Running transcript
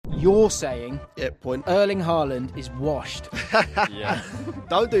you're saying point. Erling Haaland is washed. Yeah.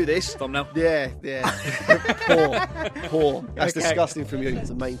 Don't do this. Thumbnail. Yeah. Poor. That's disgusting from you.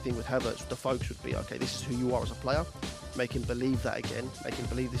 The main thing with Havertz, the focus would be, okay, this is who you are as a player. Make him believe that again. Make him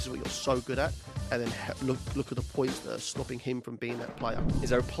believe this is what you're so good at. And then look at the points that are stopping him from being that player. Is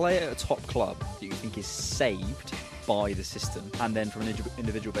there a player at a top club that you think is saved by the system? And then from an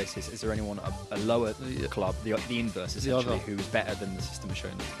individual basis, is there anyone at a lower club, the inverse essentially, who is better than the system has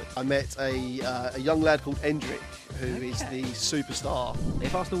shown them to be? I met a young lad called Endrick, who is the superstar.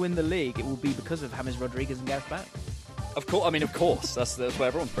 If Arsenal win the league, it will be because of James Rodriguez and Gareth Bale. Of course. That's where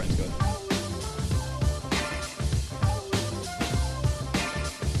everyone's brains go.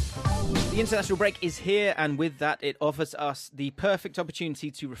 The international break is here, and with that, it offers us the perfect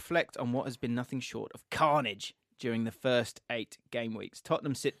opportunity to reflect on what has been nothing short of carnage during the first 8 game weeks.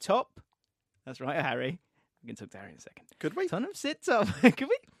 Tottenham sit top. That's right, Harry. We can talk to Harry in a second. Could we? Tottenham sit top. Could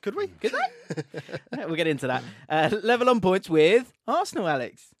we? Could we? Could they? We'll get into that. Level on points with Arsenal,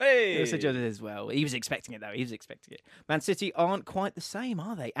 Alex. Hey! Also joined us as well. He was expecting it, though. Man City aren't quite the same,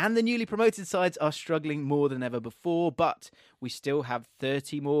 are they? And the newly promoted sides are struggling more than ever before, but we still have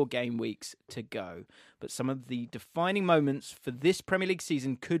 30 more game weeks to go. But some of the defining moments for this Premier League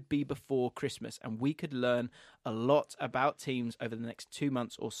season could be before Christmas, and we could learn a lot about teams over the next 2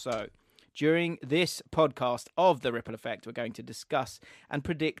 months or so. During this podcast of The Ripple Effect, we're going to discuss and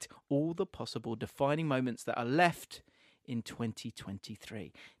predict all the possible defining moments that are left in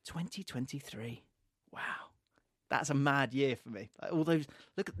 2023. 2023. Wow. That's a mad year for me. All those,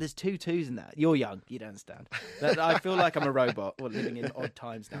 look, there's 2 2s in that. You're young, you don't understand. I feel like I'm a robot living in odd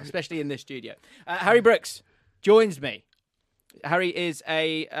times now, especially in this studio. Harry Brooks joins me. Harry is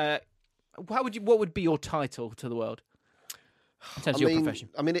what would be your title to the world? In terms of your profession.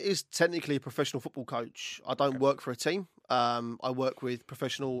 I mean, it is technically a professional football coach. I don't work for a team. I work with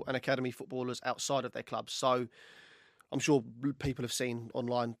professional and academy footballers outside of their clubs. So I'm sure people have seen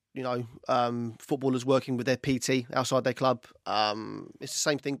online, footballers working with their PT outside their club. It's the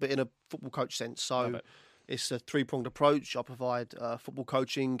same thing, but in a football coach sense. So it's a 3-pronged approach. I provide football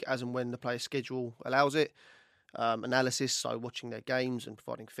coaching as and when the player's schedule allows it. Analysis, so watching their games and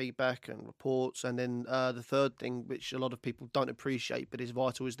providing feedback and reports. And then the third thing, which a lot of people don't appreciate but is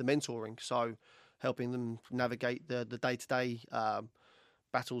vital, is the mentoring. So helping them navigate the day-to-day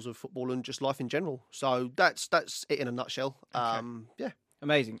battles of football and just life in general. So that's it in a nutshell. Yeah.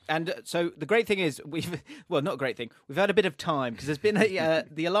 Amazing. And so the great thing is, not a great thing, we've had a bit of time because there's been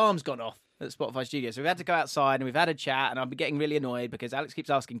the alarm's gone off at Spotify Studio. So we've had to go outside and we've had a chat, and I've been getting really annoyed because Alex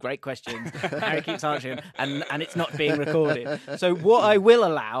keeps asking great questions, Harry keeps answering them, and it's not being recorded. So what I will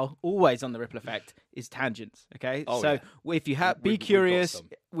allow, always on The Ripple Effect, is tangents, okay? If you have, be curious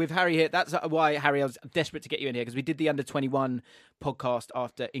with Harry here. That's why, Harry, I was desperate to get you in here, because we did the Under-21 podcast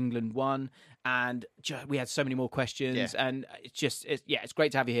after England won, and we had so many more questions, and it's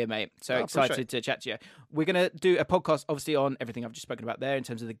great to have you here, mate. So excited to chat to you. We're going to do a podcast, obviously, on everything I've just spoken about there in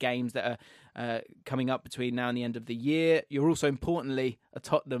terms of the games that are coming up between now and the end of the year. You're also, importantly, a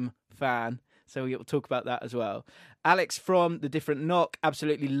Tottenham fan, so we'll talk about that as well. Alex from The Different Knock,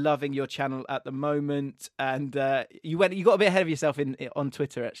 absolutely loving your channel at the moment, and you got a bit ahead of yourself on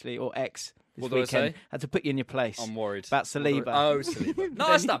Twitter, actually, or X. This what do weekend. I say? Had to put you in your place. I'm worried. About Saliba. Saliba. No,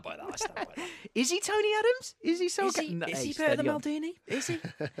 I stand by that. Is he Tony Adams? Is he so Is he better than Maldini? Is he?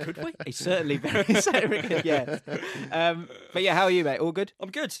 Could we? He's certainly very good, yes. But yeah, how are you, mate? All good? I'm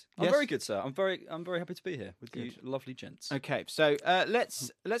good. I'm very good, sir. I'm very happy to be here with you lovely gents. Okay, so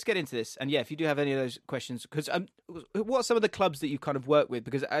let's get into this. And yeah, if you do have any of those questions, because what are some of the clubs that you've kind of worked with?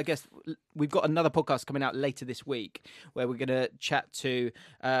 Because I guess we've got another podcast coming out later this week where we're going to chat to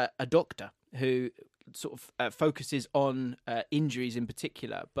a doctor who sort of focuses on injuries in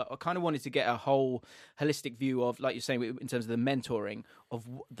particular, but I kind of wanted to get a whole holistic view of, like you're saying, in terms of the mentoring of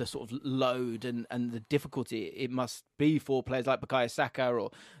the sort of load and the difficulty it must be for players like Bukayo Saka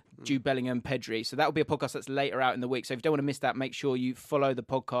or Jude Bellingham, Pedri. So that will be a podcast that's later out in the week. So if you don't want to miss that, make sure you follow the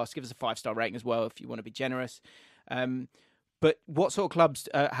podcast. Give us a 5-star rating as well if you want to be generous. But what sort of clubs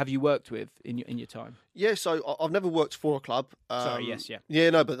have you worked with in your time? Yeah, so I've never worked for a club. Yeah,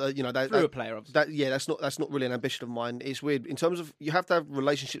 no, but through a player, obviously. That's not really an ambition of mine. It's weird in terms of you have to have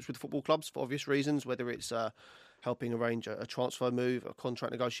relationships with football clubs for obvious reasons, whether it's helping arrange a transfer move, a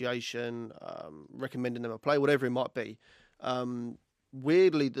contract negotiation, recommending them a player, whatever it might be.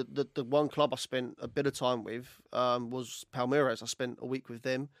 Weirdly, the one club I spent a bit of time with was Palmeiras. I spent a week with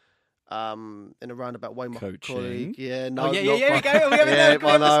them. In a roundabout way, my colleague. Yeah, no. Here we go.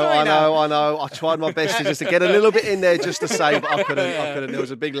 I know. I tried my best just to get a little bit in there just to say, but I couldn't. There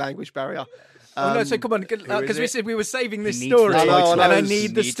was a big language barrier. no, so come on, because we said we were saving this He needs story, the title. and I He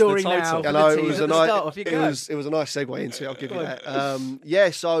need the needs story the now. title. for I know the it was team. a At the nice. start, off you go. It was a nice segue into it. I'll give you that. Yeah.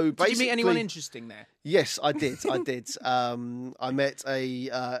 So Did basically, you meet anyone interesting there? Yes, I did. I met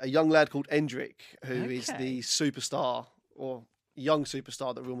a young lad called Endrick, who is Okay. the superstar or young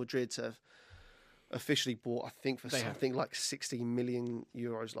superstar that Real Madrid have officially bought. I think for They have. something like 60 million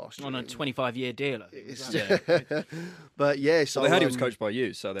euros last year. On a 25-year deal. But yeah, so Well, they heard he was coached by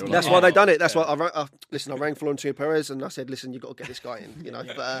you, so they were That's like, why they oh, done it. That's yeah. why I rang Florentino Perez and I said, "Listen, you've got to get this guy in." You know,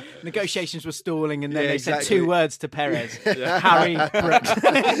 but Negotiations were stalling, and then Yeah, they exactly. said 2 words to Perez: Harry Brooks.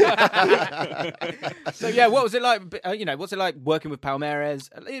 So yeah, what was it like? What's it like working with Palmeiras?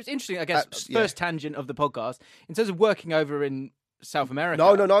 It was interesting, I guess. First tangent of the podcast in terms of working over in South America.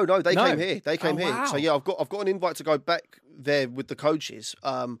 No. They No. came here. They came here. Wow. So yeah, I've got an invite to go back there with the coaches.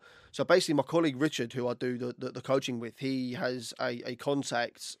 So basically, my colleague Richard, who I do the coaching with, he has a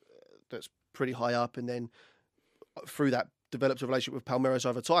contact that's pretty high up, and then through that develops a relationship with Palmeiras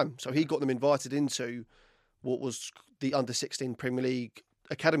over time. So he got them invited into what was the under-16 Premier League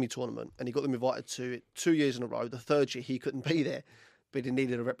Academy tournament, and he got them invited to it 2 years in a row. The third year he couldn't be there, but he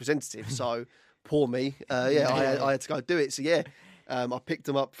needed a representative. So poor me. I had to go do it. So yeah. I picked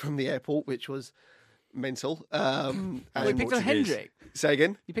them up from the airport, which was mental. You picked up Hendrick. Say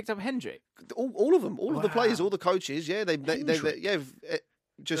again. You picked up Hendrick. All of them, all of the players, all the coaches. Yeah, they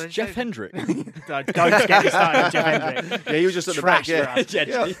just Jeff Hendrick. Don't get me started with Jeff Hendrick. yeah, he was just at the Trash back. for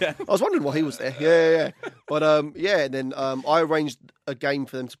Yeah. us. Yeah. I was wondering why he was there. Yeah. But and then I arranged a game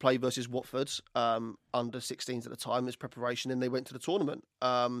for them to play versus Watford, under 16s at the time as preparation, and they went to the tournament.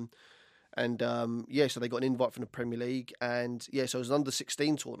 So they got an invite from the Premier League, and so it was an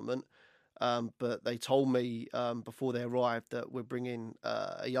under-16 tournament. But they told me before they arrived that we're bringing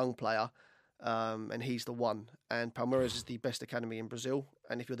a young player, and he's the one. And Palmeiras is the best academy in Brazil,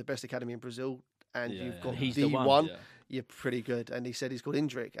 and if you're the best academy in Brazil and you've got He's the the one. one, Yeah. you're pretty good. And he said he's called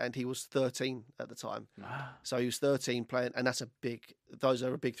Indrik, and he was 13 at the time. Wow. So he was 13 playing, and those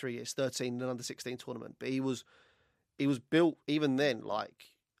are a big 3 years, 13 and under-16 tournament. But he was built even then like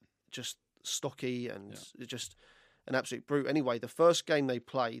just stocky and just an absolute brute. Anyway, the first game they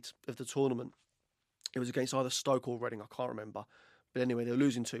played of the tournament, it was against either Stoke or Reading, I can't remember. But anyway, they were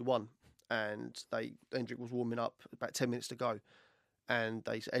losing 2-1, and Hendrick was warming up, about 10 minutes to go, and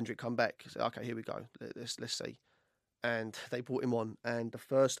Hendrick come back, said, "Okay, here we go, let's see." And they brought him on, and the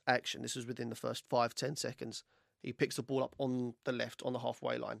first action, this was within the first 5-10 seconds, he picks the ball up on the left, on the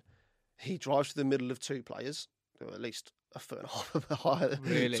halfway line. He drives to the middle of 2 players, who are at least a foot and a half higher,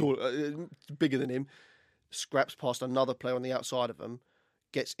 Really? bigger than him, scraps past another player on the outside of him,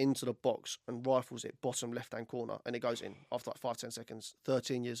 gets into the box and rifles it bottom left-hand corner, and it goes in after like 5-10 seconds.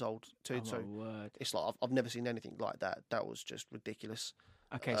 13 years old, 2-2. Oh, my word. It's like I've never seen anything like that. That was just ridiculous.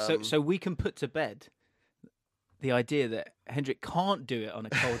 Okay, so we can put to bed the idea that Hendrick can't do it on a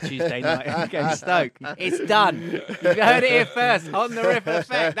cold Tuesday night against Stoke. It's done. You've heard it here first on the Ripple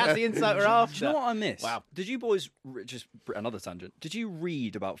Effect. That's the insight we're after. Do you know what I miss? Wow. Did you boys just another tangent? Did you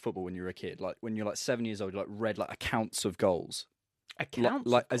read about football when you were a kid? Like when you're like 7 years old, you like read like accounts of goals. Accounts?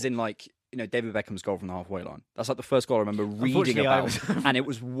 Like as in like David Beckham's goal from the halfway line. That's like the first goal I remember reading Unfortunately, I about, and it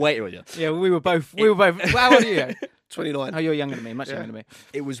was way. Yeah, we were both. How old are you? 29. Oh, you're younger than me. Much younger than me.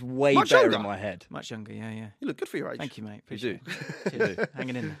 It was way Much better younger? in my head. Much younger. Yeah. You look good for your age. Thank you, mate. You Appreciate do. it. Cheers.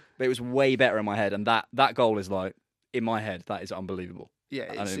 Hanging in there. But it was way better in my head, and that goal is like in my head. That is unbelievable. Yeah,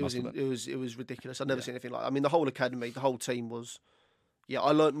 I know it was ridiculous. I've never seen anything like that. I mean, the whole academy, the whole team was. Yeah,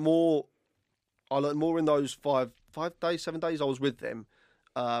 I learnt more in those 7 days I was with them,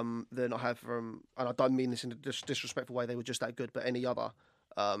 than I have from, and I don't mean this in a disrespectful way. They were just that good, but any other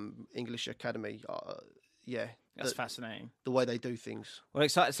English academy, That's fascinating. the way they do things. Well,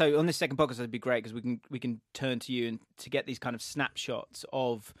 excited. So on this second podcast, it'd be great because we can turn to you and to get these kind of snapshots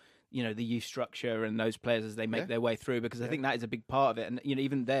of the youth structure and those players as they make their way through. Because I think that is a big part of it. And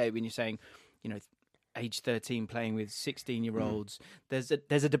even there, when you're saying, age 13 playing with 16-year-olds, there's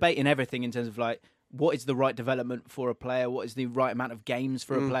a debate in everything in terms of like what is the right development for a player, what is the right amount of games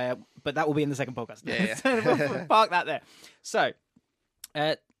for a player. But that will be in the second podcast. Yeah. So we'll park that there. So,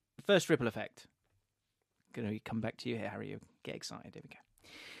 first Ripple Effect. Going to come back to you here, Harry. You get excited. Here we go.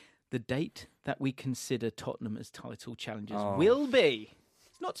 The date that we consider Tottenham as title challengers will be.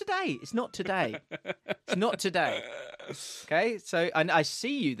 It's not today. It's not today. It's not today. Okay. So, and I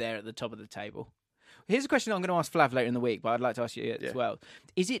see you there at the top of the table. Here's a question I'm going to ask Flav later in the week, but I'd like to ask you as well.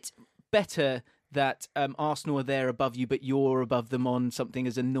 Is it better that Arsenal are there above you, but you're above them on something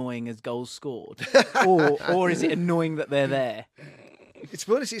as annoying as goals scored, or is it annoying that they're there? To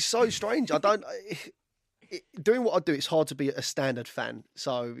be honest, it's so strange. I don't. doing what I do, it's hard to be a standard fan.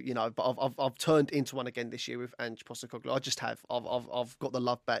 So but I've turned into one again this year with Ange Postecoglou. I just have. I've got the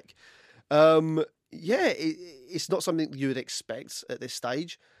love back. It's not something you would expect at this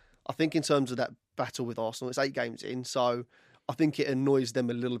stage. I think in terms of that battle with Arsenal, it's 8 games in, so I think it annoys them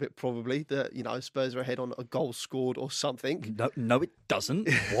a little bit probably that, Spurs are ahead on a goal scored or something. No, it doesn't.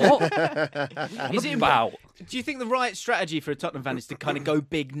 What? Is it about? Do you think the right strategy for a Tottenham fan is to kind of go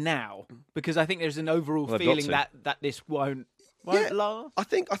big now? Because I think there's an overall feeling that this won't last. I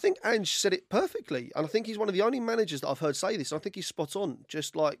think Ange said it perfectly, and I think he's one of the only managers that I've heard say this. And I think he's spot on.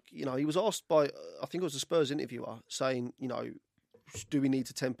 Just like he was asked by, I think it was a Spurs interviewer, saying, do we need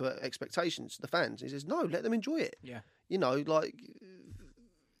to temper expectations to the fans? He says, no, let them enjoy it. Yeah.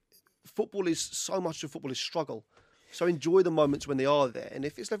 Football is so much of football is struggle. So enjoy the moments when they are there. And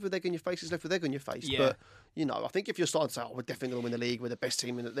if it's left with egg on your face, it's left with egg on your face. Yeah. But, I think if you're starting to say, we're definitely going to win the league, we're the best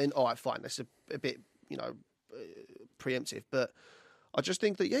team in it, then, all right, fine. That's a bit, preemptive. But I just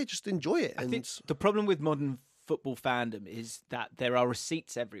think that, just enjoy it. I think the problem with modern football fandom is that there are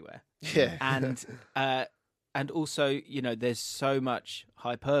receipts everywhere. Yeah. And also, there's so much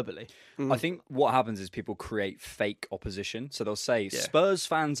hyperbole. I think what happens is people create fake opposition. So they'll say, Spurs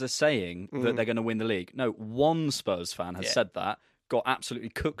fans are saying that they're going to win the league. No, one Spurs fan has said that, got absolutely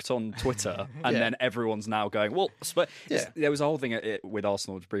cooked on Twitter, and then everyone's now going, well, there was a whole thing with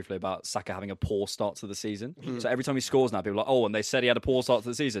Arsenal briefly about Saka having a poor start to the season. So every time he scores now, people are like, oh, and they said he had a poor start to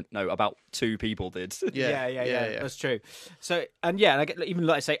the season. No, about 2 people did. Yeah. That's true. So, and I get, even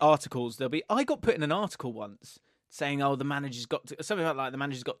like I say articles, I got put in an article once saying, oh, the manager's got to, something like the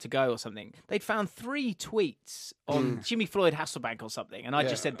manager's got to go or something. They'd found 3 tweets on Jimmy Floyd Hasselbank or something, and I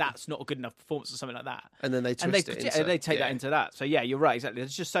just said that's not a good enough performance or something like that. And then they twist it into... they take that into that. So you're right, exactly.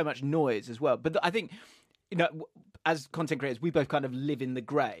 There's just so much noise as well. But I think, as content creators, we both kind of live in the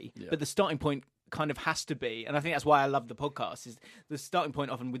grey, but the starting point kind of has to be, and I think that's why I love the podcast, is the starting point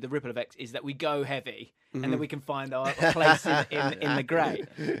often with the ripple effects is that we go heavy and then we can find our place in the grey.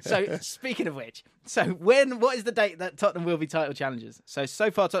 So speaking of which, what is the date that Tottenham will be title challengers? So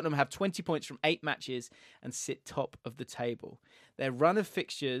far Tottenham have 20 points from 8 matches and sit top of the table. Their run of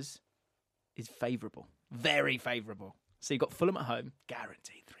fixtures is favourable, very favourable. So you've got Fulham at home,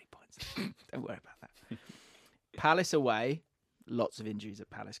 guaranteed 3 points. Don't worry about that. Palace away. Lots of injuries at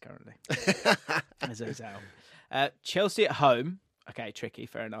Palace currently, as a result. Chelsea at home. Okay, tricky,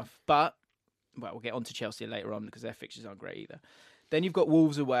 fair enough. But, we'll get on to Chelsea later on because their fixtures aren't great either. Then you've got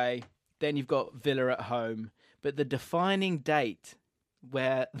Wolves away. Then you've got Villa at home. But the defining date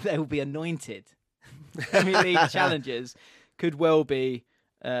where they will be anointed Premier League challengers could well be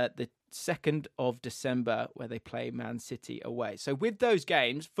the 2nd of December, where they play Man City away. So with those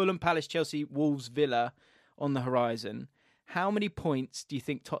games, Fulham, Palace, Chelsea, Wolves, Villa on the horizon, how many points do you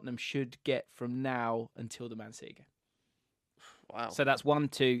think Tottenham should get from now until the Man City game? Wow. So that's 1,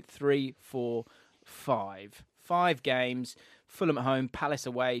 2, 3, 4, 5. 5 games. Fulham at home, Palace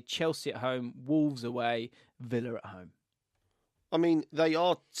away, Chelsea at home, Wolves away, Villa at home. I mean, they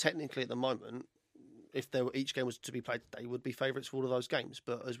are technically at the moment, if each game was to be played, they would be favourites for all of those games.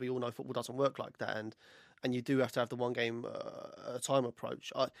 But as we all know, football doesn't work like that. And you do have to have the one game at a time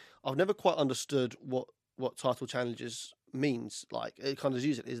approach. I've never quite understood what title challenges means. Like, it kind of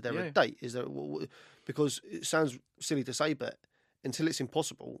use it. Is there a date? Is there, because it sounds silly to say, but until it's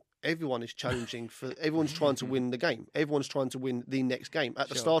impossible, everyone is challenging for. Everyone's trying to win the game. Everyone's trying to win the next game at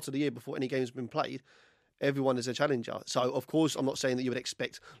the start of the year before any game's been played. Everyone is a challenger. So, of course, I'm not saying that you would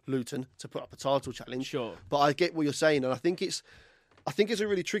expect Luton to put up a title challenge. Sure. But I get what you're saying, and I think it's a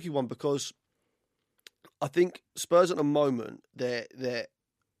really tricky one, because I think Spurs at the moment they're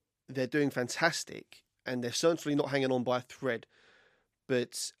doing fantastic, and they're certainly not hanging on by a thread.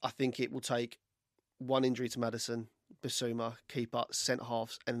 But I think it will take one injury to Maddison, Bissouma, keeper, centre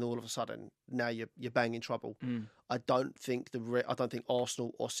halves, and then all of a sudden now you're bang in trouble. I don't think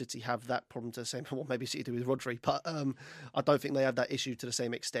Arsenal or City have that problem to the same. Well, maybe City do with Rodri, but I don't think they have that issue to the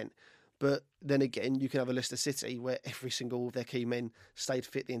same extent. But then again, you can have a Leicester City where every single of their key men stayed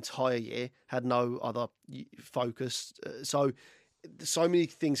fit the entire year, had no other focus. So many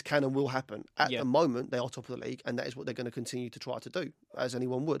things can and will happen. At the moment, they are top of the league, and that is what they're going to continue to try to do, as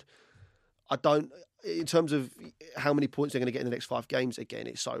anyone would. In terms of how many points they're going to get in the next 5 games, again,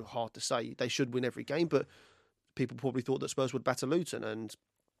 it's so hard to say. They should win every game, but people probably thought that Spurs would batter Luton, and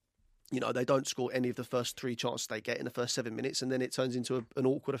they don't score any of the first 3 chances they get in the first 7 minutes, and then it turns into an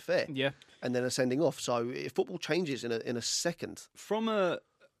awkward affair. Yeah, and then a sending off. So if football changes in a second. From the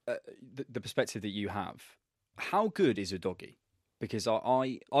perspective that you have, how good is Udogie? Because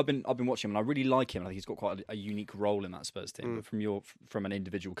I've been watching him and I really like him. I think he's got quite a unique role in that Spurs team. But from an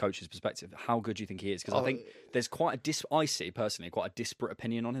individual coach's perspective, how good do you think he is? Because I think there's I see personally quite a disparate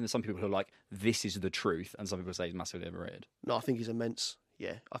opinion on him. There's some people who are like, this is the truth, and some people say he's massively overrated. No, I think he's immense.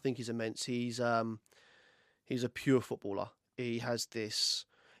 Yeah, I think he's immense. He's a pure footballer. He has this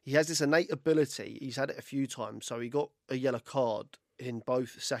innate ability. He's had it a few times. So he got a yellow card in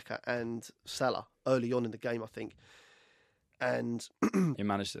both Saka and Salah early on in the game, I think. And he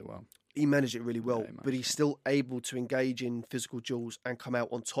managed it well. He managed it really well, but he's still able to engage in physical duels and come out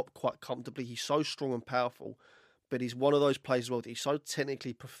on top quite comfortably. He's so strong and powerful, but he's one of those players as well that he's so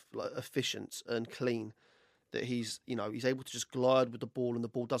technically efficient and clean that he's able to just glide with the ball, and the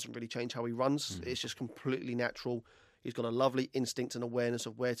ball doesn't really change how he runs. It's just completely natural. He's got a lovely instinct and awareness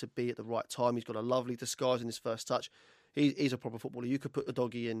of where to be at the right time. He's got a lovely disguise in his first touch. He's a proper footballer. You could put the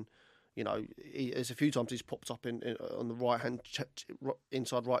doggy in. There's a few times he's popped up in on the right hand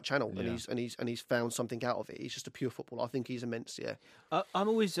inside right channel, and he's found something out of it. He's just a pure footballer. I think he's immense. Yeah, I'm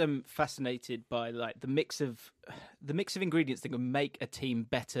always fascinated by like the mix of ingredients that can make a team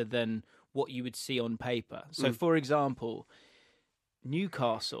better than what you would see on paper. So, for example,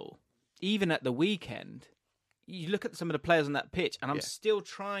 Newcastle, even at the weekend, you look at some of the players on that pitch, and I'm still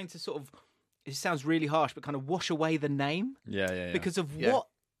trying to sort of. It sounds really harsh, but kind of wash away the name. Yeah. Because of what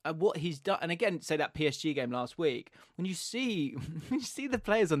he's done. And again, say that PSG game last week, when you see the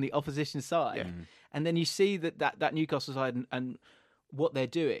players on the opposition side, and then you see that Newcastle side and what they're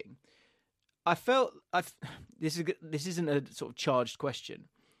doing, I felt this isn't a sort of charged question,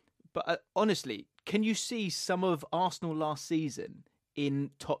 but honestly, can you see some of Arsenal last season in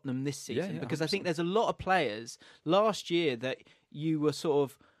Tottenham this season? Because 100%. I think there's a lot of players last year that you were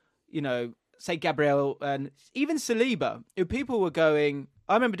sort of, say Gabriel and even Saliba, who people were going.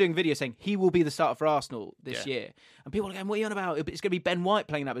 I remember doing videos saying he will be the starter for Arsenal this year, and people were going, "What are you on about? It's going to be Ben White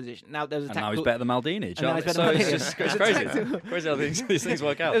playing that position." Now there's now he's better than Maldini. It's crazy. Crazy how these things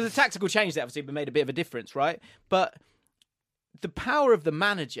work out. There's a tactical change that obviously made a bit of a difference, right? But the power of the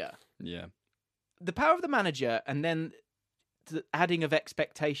manager, and then the adding of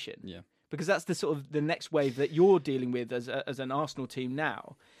expectation, because that's the sort of the next wave that you're dealing with as an Arsenal team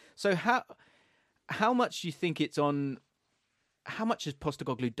now. So how much do you think it's on? How much has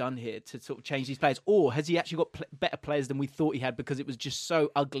Postecoglou done here to sort of change these players, or has he actually got better players than we thought he had because it was just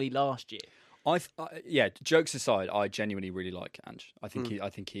so ugly last year? Jokes aside, I genuinely really like Ange. I think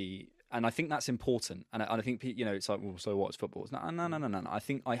he, and I think that's important. And I think it's like, well, so what's football? No. I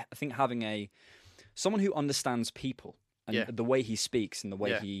think having someone who understands people and the way he speaks and the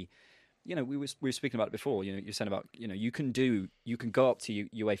way he. We were speaking about it before. You're saying about you can go up to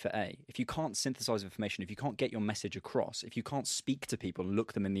UEFA A. If you can't synthesize information, if you can't get your message across, if you can't speak to people and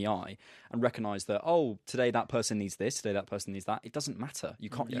look them in the eye and recognize that today that person needs this, today that person needs that, it doesn't matter. You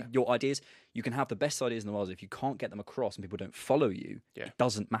can't. Your ideas, you can have the best ideas in the world. If you can't get them across and people don't follow you, it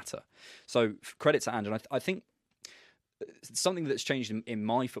doesn't matter. So credit to Ange, and I think something that's changed in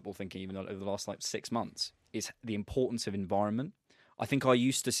my football thinking, even over the last 6 months, is the importance of environment. I think I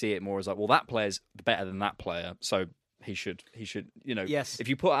used to see it more as like, well, that player's better than that player, so he should, Yes. If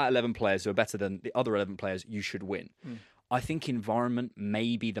you put out 11 players who are better than the other 11 players, you should win. I think environment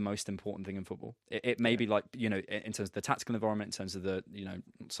may be the most important thing in football. It may be like, in terms of the tactical environment, in terms of the,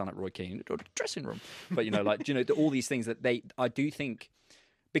 sound like Roy Keane, or the dressing room. But, all these things that I do think,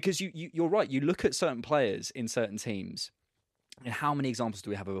 because you're right, you look at certain players in certain teams, and how many examples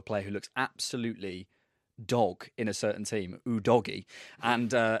do we have of a player who looks absolutely dog in a certain team, doggy,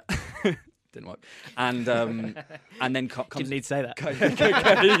 and didn't work, and then didn't need to say that.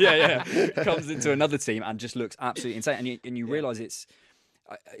 Comes into another team and just looks absolutely insane, and you realise it's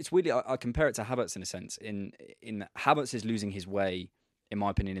weirdly. I compare it to Havertz in a sense. In Havertz is losing his way, in my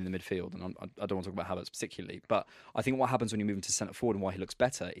opinion, in the midfield, and I don't want to talk about Havertz particularly, but I think what happens when you move him to centre forward and why he looks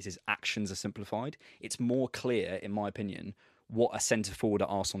better is his actions are simplified. It's more clear, in my opinion, what a centre forward at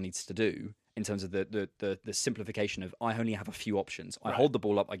Arsenal needs to do in terms of the simplification of I only have a few options. I hold the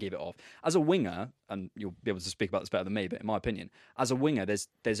ball up, I give it off. As a winger, and you'll be able to speak about this better than me, but in my opinion, as a winger,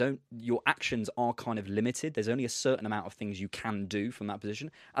 your actions are kind of limited. There's only a certain amount of things you can do from that position.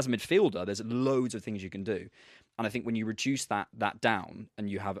 As a midfielder, there's loads of things you can do. And I think when you reduce that down and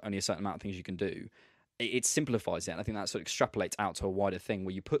you have only a certain amount of things you can do, it simplifies it. And I think that sort of extrapolates out to a wider thing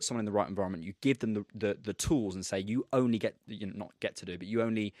where you put someone in the right environment, you give them the tools and say, you only not get to do, but you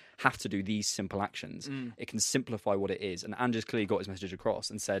only have to do these simple actions. It can simplify what it is. And Andrew's clearly got his message across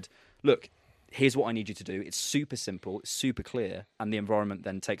and said, look, here's what I need you to do. It's super simple, it's super clear, and the environment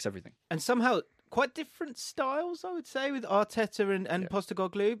then takes everything. And somehow quite different styles, I would say, with Arteta and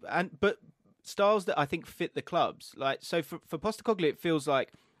Postecoglou, but styles that I think fit the clubs. Like, so for Postecoglou, it feels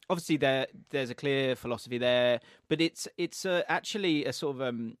like obviously there's a clear philosophy there, but it's actually a sort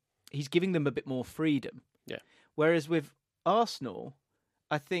of he's giving them a bit more freedom. Yeah. Whereas with Arsenal,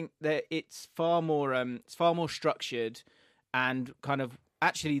 I think that it's far more structured, and kind of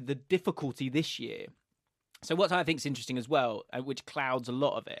actually the difficulty this year. So what I think is interesting as well, which clouds a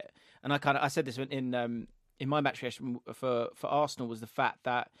lot of it, and I said this in my match reaction for Arsenal, was the fact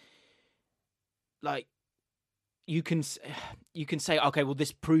that, like, you can say, okay, well,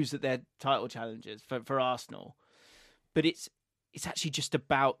 this proves that they're title challengers for Arsenal, but it's actually just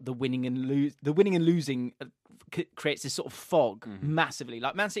about the winning and losing creates this sort of fog massively.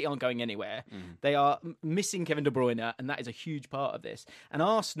 Like, Man City aren't going anywhere. They are missing Kevin De Bruyne, and that is a huge part of this. And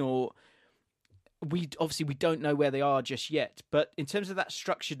Arsenal, we don't know where they are just yet. But in terms of that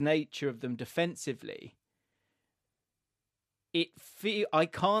structured nature of them defensively, I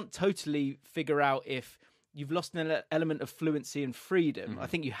can't totally figure out if you've lost an element of fluency and freedom. I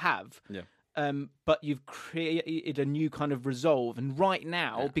think you have. Yeah. But you've created a new kind of resolve. And right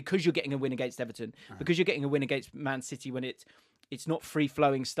now, because you're getting a win against Everton, because you're getting a win against Man City when it's not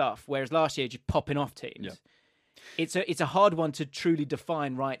free-flowing stuff, whereas last year just popping off teams, it's a hard one to truly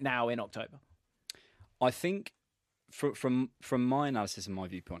define right now in October. I think from my analysis and my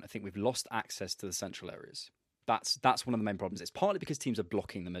viewpoint, I think we've lost access to the central areas. That's one of the main problems. It's partly because teams are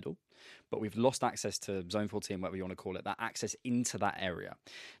blocking the middle, but we've lost access to zone 14, whatever you want to call it, that access into that area.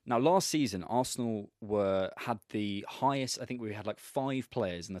 Now, last season, Arsenal had the highest, I think we had like 5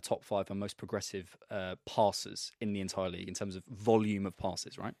 players in the top 5 for most progressive passers in the entire league in terms of volume of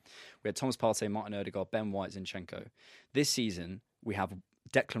passes, right? We had Thomas Partey, Martin Odegaard, Ben White, Zinchenko. This season, we have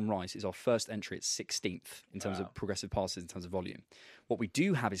Declan Rice is our first entry at 16th in terms of progressive passes, in terms of volume. What we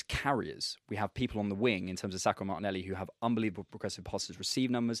do have is carriers. We have people on the wing in terms of Sacco and Martinelli who have unbelievable progressive passes receive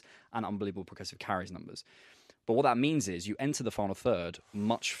numbers and unbelievable progressive carries numbers. But what that means is you enter the final third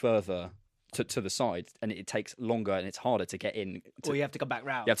much further to the side, and it takes longer and it's harder to get in. Or you have to go back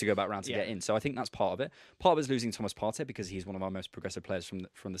round. You have to go back round to get in. So I think that's part of it. Part of it is losing Thomas Partey because he's one of our most progressive players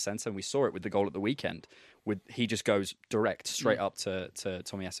from the centre, and we saw it with the goal at the weekend. He just goes direct, straight up to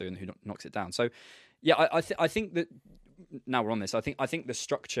Tomiyasu, and who knocks it down. So, yeah, I think that now we're on this. I think the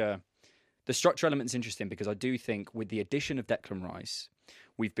structure element is interesting because I do think with the addition of Declan Rice,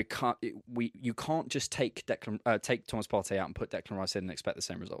 you can't just take Thomas Partey out and put Declan Rice in and expect the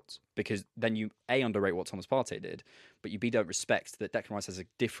same results, because then you underrate what Thomas Partey did, but you don't respect that Declan Rice has a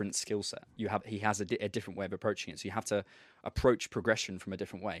different skill set. He has a different way of approaching it, so you have to approach progression from a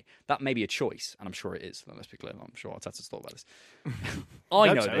different way. That may be a choice, and I'm sure it is. Let's be clear. I'm sure Arteta's thought about this.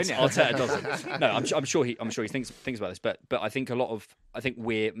 I know this. Arteta doesn't. No, I'm sure he thinks about this. But I think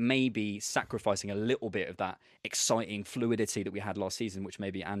we're maybe sacrificing a little bit of that exciting fluidity that we had last season, which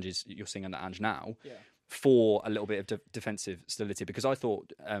maybe you're seeing under Ange now. Yeah. For a little bit of defensive stability, because I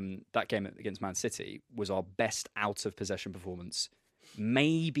thought that game against Man City was our best out of possession performance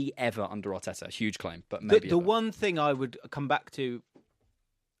maybe ever under Arteta. Huge claim, but maybe the one thing I would come back to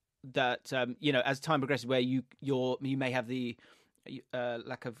that as time progresses, where you may have the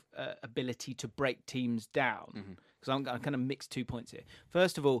lack of ability to break teams down, because I'm kind of mixed 2 points here.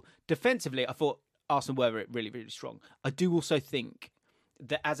 First of all, defensively, I thought Arsenal were really, really strong. I do also think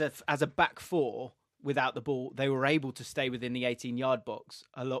that as a back four, without the ball, they were able to stay within the 18-yard box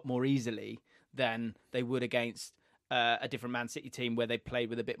a lot more easily than they would against a different Man City team where they played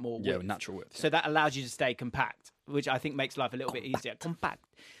with a bit more width. Yeah, natural width. So that allows you to stay compact, which I think makes life a little bit easier. Compact.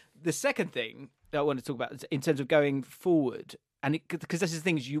 The second thing that I want to talk about is in terms of going forward, and because this is the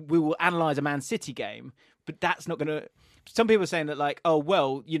thing, we will analyse a Man City game, but that's not going to... Some people are saying that, like, oh,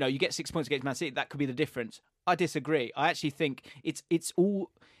 well, you get 6 points against Man City, that could be the difference. I disagree. I actually think it's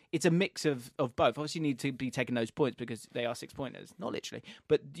a mix of both. Obviously, you need to be taking those points because they are 6-pointers, not literally.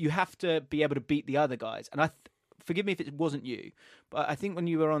 But you have to be able to beat the other guys. And forgive me if it wasn't you, but I think when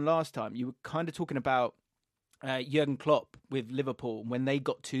you were on last time, you were kind of talking about Jurgen Klopp with Liverpool. When they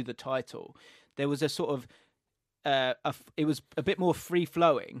got to the title, there was a sort of it was a bit more free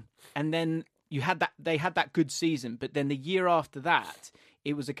flowing, and then they had that good season. But then the year after that,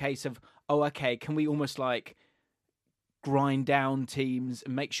 it was a case of, oh, okay, can we almost like grind down teams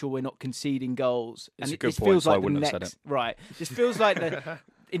and make sure we're not conceding goals? It's and a good it point, feels so like I wouldn't have said it. Right. This feels like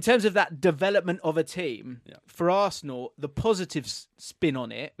in terms of that development of a team, for Arsenal, the positive spin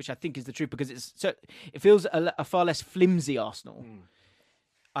on it, which I think is the truth, because it feels a far less flimsy Arsenal.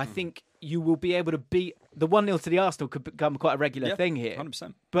 I think you will be able to beat the 1-0 to the Arsenal could become quite a regular thing here.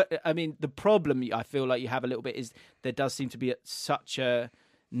 100%. But I mean, the problem I feel like you have a little bit is there does seem to be such a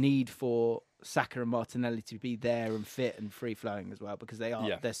need for Saka and Martinelli to be there and fit and free flowing as well, because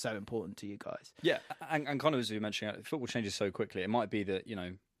they're so important to you guys. Yeah, and kind of as you were mentioning, football changes so quickly. It might be that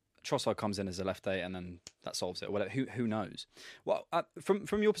Trossard comes in as a left 8 and then that solves it. Or whatever. Who knows? Well,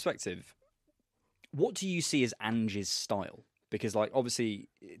 from your perspective, what do you see as Ange's style? Because obviously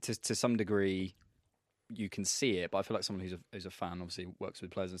to some degree you can see it, but I feel like someone who's a fan, obviously works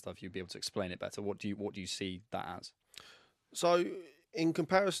with players and stuff, you'd be able to explain it better. What do you see that as? So in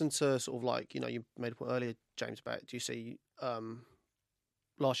comparison to sort of you made a point earlier, James, about do you see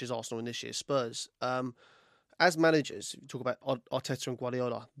last year's Arsenal and this year's Spurs? As managers, you talk about Arteta and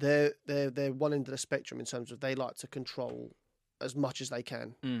Guardiola, they're one end of the spectrum in terms of they like to control as much as they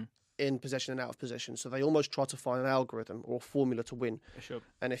can in possession and out of possession. So they almost try to find an algorithm or a formula to win. For sure.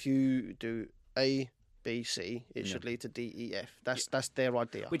 And if you do A, B, C, it should lead to D, E, F. That's their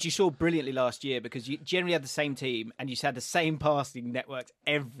idea. Which you saw brilliantly last year, because you generally had the same team and you had the same passing networks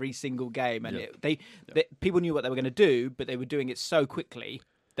every single game. And people knew what they were going to do, but they were doing it so quickly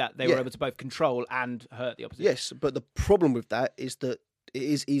that they were able to both control and hurt the opposition. Yes, but the problem with that is that it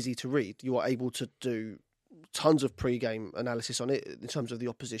is easy to read. You are able to do tons of pre-game analysis on it in terms of the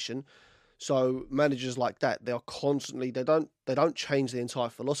opposition. So managers like that, they are constantly, they don't change the entire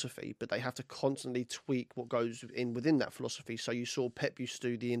philosophy, but they have to constantly tweak what goes within that philosophy. So you saw Pep used to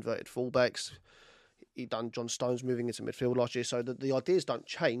do the inverted fullbacks. He done John Stones moving into midfield last year. So the ideas don't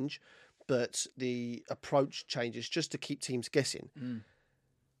change, but the approach changes just to keep teams guessing.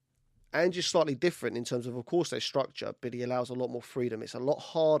 And just slightly different in terms of course, their structure, but he allows a lot more freedom. It's a lot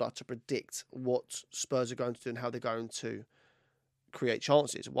harder to predict what Spurs are going to do and how they're going to create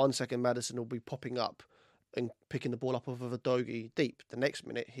chances. 1 second, Maddison will be popping up and picking the ball up off of a Dogi deep. The next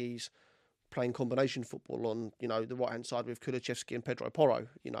minute, he's playing combination football on the right hand side with Kulusevski and Pedro Porro.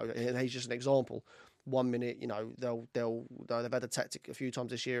 And he's just an example. 1 minute, they've had a tactic a few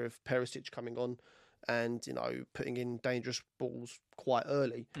times this year of Perisic coming on and putting in dangerous balls quite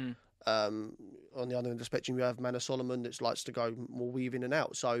early. On the other end of the spectrum, you have Manor Solomon that likes to go more weave in and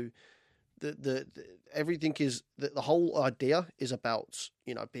out. So the everything is the whole idea is about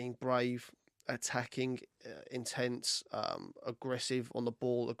being brave, attacking, intense, aggressive on the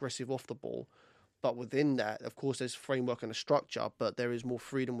ball, aggressive off the ball. But within that, of course, there's framework and a structure, but there is more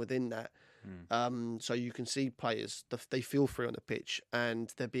freedom within that. So you can see players, they feel free on the pitch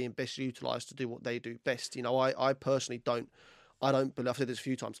and they're being best utilised to do what they do best. I personally don't believe, I've said this a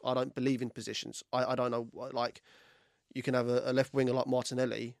few times, I don't believe in positions. I don't know, you can have a left winger like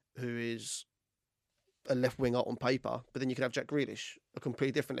Martinelli, who is a left winger on paper, but then you can have Jack Grealish, a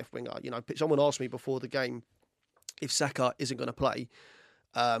completely different left winger. Someone asked me before the game if Saka isn't going to play,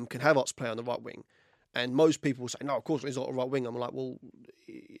 can Havertz play on the right wing? And most people will say, no, of course he's not a right winger. I'm like, well,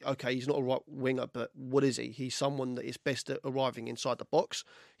 okay, he's not a right winger, but what is he? He's someone that is best at arriving inside the box.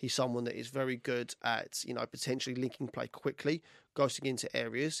 He's someone that is very good at, potentially linking play quickly, ghosting into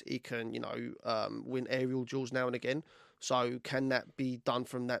areas. He can, win aerial duels now and again. So can that be done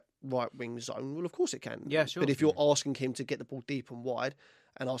from that right wing zone? Well, of course it can. Yeah, sure. But if you're asking him to get the ball deep and wide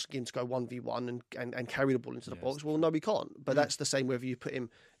and asking him to go 1v1 and carry the ball into the box, well, no, we can't. But that's the same whether you put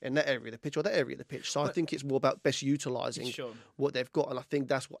him in that area of the pitch or that area of the pitch. So I think it's more about best utilising what they've got. And I think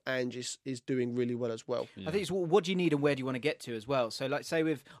that's what Ange is doing really well as well. I think it's what do you need and where do you want to get to as well. So like say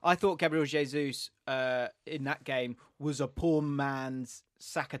I thought Gabriel Jesus in that game was a poor man's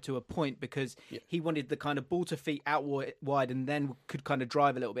Saka to a point, because he wanted the kind of ball to feet out wide and then could kind of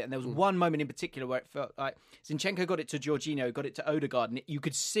drive a little bit. And there was one moment in particular where it felt like Zinchenko got it to Jorginho, got it to Odegaard, and you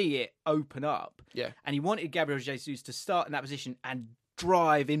could see it open up. Yeah. And he wanted Gabriel Jesus to start in that position and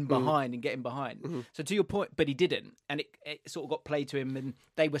drive in behind and get in behind. So to your point, but he didn't. And it sort of got played to him and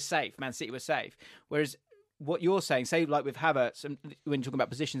they were safe. Man City were safe. Whereas what you're saying, say like with Havertz, and when you're talking about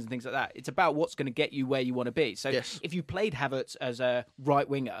positions and things like that, it's about what's going to get you where you want to be. So if you played Havertz as a right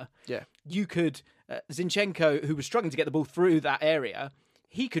winger, you could, Zinchenko, who was struggling to get the ball through that area,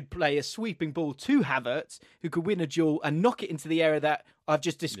 he could play a sweeping ball to Havertz, who could win a duel and knock it into the area that I've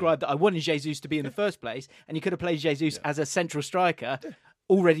just described that I wanted Jesus to be in the first place. And you could have played Jesus as a central striker,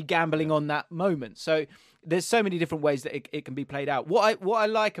 already gambling on that moment. So there's so many different ways that it can be played out. What I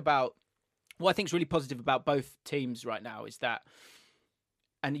like about, what I think is really positive about both teams right now is that,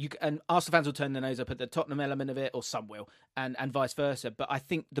 and Arsenal fans will turn their nose up at the Tottenham element of it, or some will, and vice versa. But I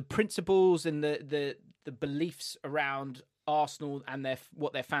think the principles and the beliefs around Arsenal and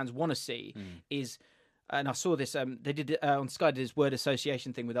what their fans want to see is, and I saw this, they did on Sky did this word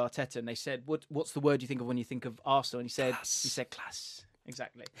association thing with Arteta, and they said, what's the word you think of when you think of Arsenal? And he said class.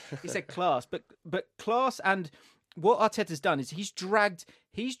 Exactly. He said class, but class, and what Arteta's done is he's dragged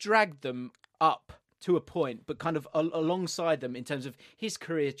them up to a point, but kind of alongside them in terms of his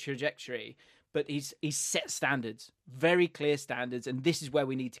career trajectory. But he's set standards, very clear standards, and this is where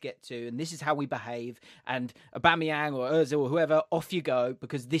we need to get to, and this is how we behave. And Aubameyang or Ozil or whoever, off you go,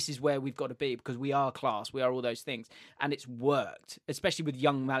 because this is where we've got to be, because we are class, we are all those things. And it's worked, especially with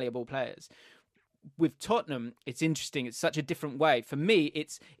young, malleable players. With Tottenham, it's interesting. It's such a different way. For me,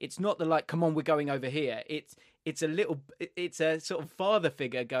 it's not the like, come on, we're going over here. It's a sort of father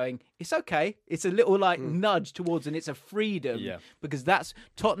figure going, it's okay. It's a little like nudge towards, and it's a freedom because that's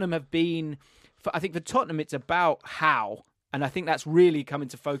Tottenham have been. I think for Tottenham, it's about how, and I think that's really come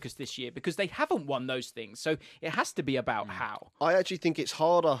into focus this year because they haven't won those things. So it has to be about how. I actually think it's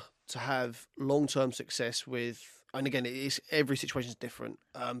harder to have long-term success with, and again, every situation is different,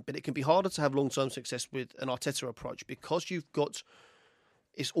 but it can be harder to have long-term success with an Arteta approach because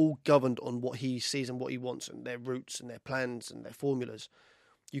it's all governed on what he sees and what he wants and their routes and their plans and their formulas.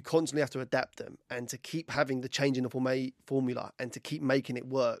 You constantly have to adapt them, and to keep having the change in the formula and to keep making it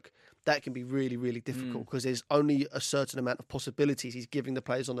work, that can be really, really difficult because there's only a certain amount of possibilities he's giving the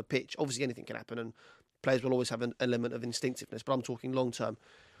players on the pitch. Obviously, anything can happen, and players will always have an element of instinctiveness, but I'm talking long term.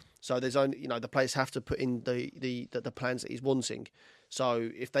 So there's only, the players have to put in the plans that he's wanting.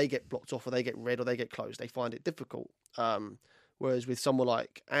 So if they get blocked off or they get red or they get closed, they find it difficult. Whereas with someone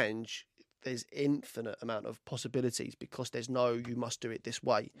like Ange, there's infinite amount of possibilities because there's no, you must do it this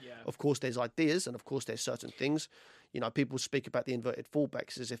way. Yeah. Of course, there's ideas, and of course, there's certain things. People speak about the inverted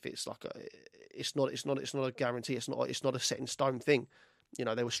fullbacks as if it's like it's not a guarantee. It's not a set in stone thing.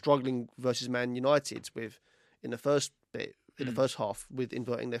 They were struggling versus Man United in the first half with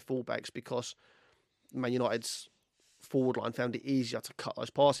inverting their fullbacks because Man United's forward line found it easier to cut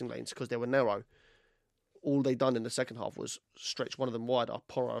those passing lanes because they were narrow. All they done in the second half was stretch one of them wider.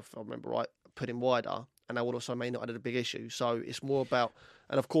 Porro, if I remember right, put him wider, and that would also mean that I had a big issue. So it's more about,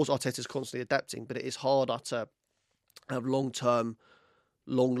 and of course Arteta's constantly adapting, but it is harder to have long-term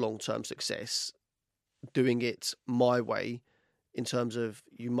success doing it my way in terms of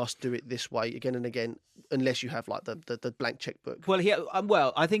you must do it this way again and again, unless you have like the blank checkbook.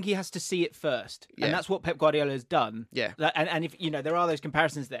 Well, I think he has to see it first, and that's what Pep Guardiola has done. Yeah, and if there are those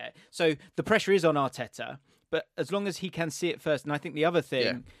comparisons there, so the pressure is on Arteta, but as long as he can see it first, and I think the other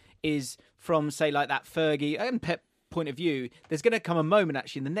thing is from say like that Fergie and Pep point of view, there's going to come a moment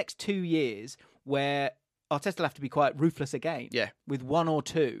actually in the next 2 years where Arteta will have to be quite ruthless again. Yeah, with one or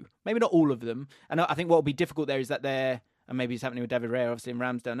two, maybe not all of them, and I think what will be difficult there is that they're. And maybe it's happening with David Raya, obviously in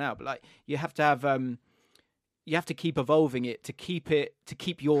Ramsdale now. But like, you have to have, you have to keep evolving it to keep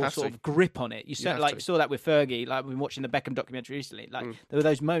your sort of grip on it. You saw that with Fergie. Like we've been watching the Beckham documentary recently. Like there were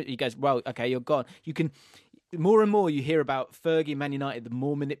those moments. He goes, "Well, okay, you're gone." You can. More and more you hear about Fergie, Man United, the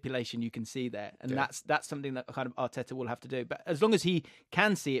more manipulation you can see there, and that's something that kind of Arteta will have to do. But as long as he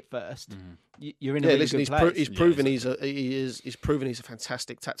can see it first, you're in a really good place. He's proven he's a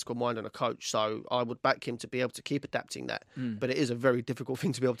fantastic tactical mind and a coach. So I would back him to be able to keep adapting that. But it is a very difficult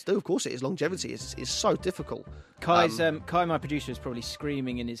thing to be able to do. Of course, it is. Longevity is so difficult. Kai, my producer, is probably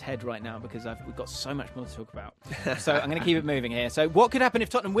screaming in his head right now because we've got so much more to talk about. So I'm going to keep it moving here. So what could happen if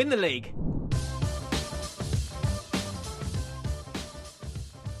Tottenham win the league?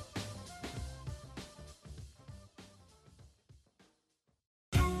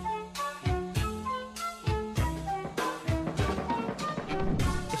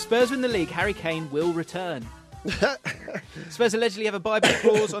 Spurs win the league, Harry Kane will return. Spurs allegedly have a buyback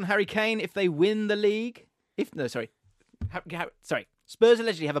clause on Harry Kane if they win the league. Spurs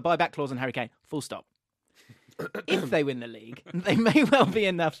allegedly have a buyback clause on Harry Kane. Full stop. If they win the league, that may well be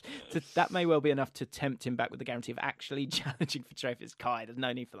enough to tempt him back with the guarantee of actually challenging for trophies. Kai, there's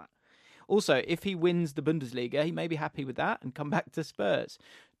no need for that. Also, if he wins the Bundesliga, he may be happy with that and come back to Spurs.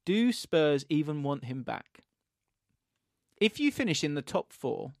 Do Spurs even want him back? If you finish in the top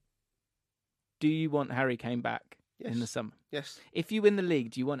 4, do you want Harry Kane back in the summer? Yes. If you win the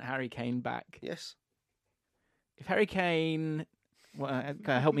league, do you want Harry Kane back? Yes. If Harry Kane...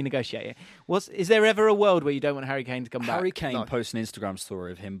 help me negotiate here. Is there ever a world where you don't want Harry Kane to come back? Harry Kane posts an Instagram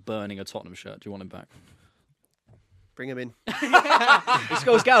story of him burning a Tottenham shirt. Do you want him back? Bring him in. He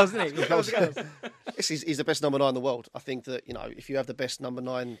scores goals, doesn't he? He scores goals. He's the best number 9 in the world. I think that, if you have the best number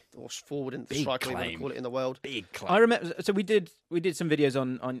 9 or forward in the striker, you want to call it in the world. Big claim. I remember, so we did some videos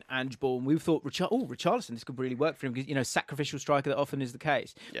on Ange Ball, and we thought, Richarlison, this could really work for him because, sacrificial striker, that often is the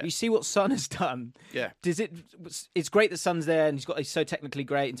case. Yeah. You see what Son has done. Yeah. It's great that Son's there, and he's so technically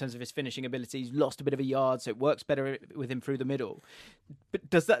great in terms of his finishing ability. He's lost a bit of a yard, so it works better with him through the middle. But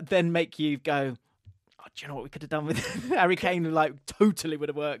does that then make you go, do you know what we could have done with Harry Kane? Like, totally would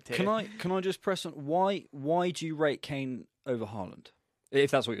have worked here. Can I just press on why do you rate Kane over Haaland?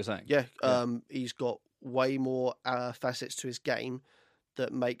 If that's what you're saying. Yeah, he's got way more facets to his game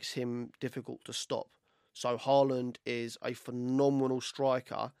that makes him difficult to stop. So Haaland is a phenomenal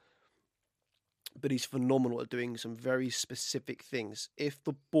striker, but he's phenomenal at doing some very specific things. If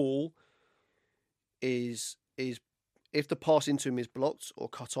the ball if the pass into him is blocked or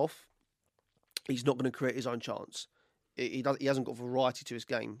cut off, he's not going to create his own chance. He hasn't got variety to his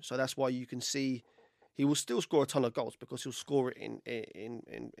game, so that's why you can see he will still score a ton of goals because he'll score it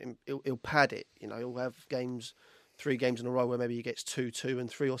he'll pad it. You know, he'll have 3 games in a row where maybe he gets 2, 2, and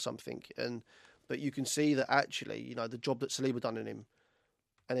 3 or something. But you can see that actually, you know, the job that Saliba done in him,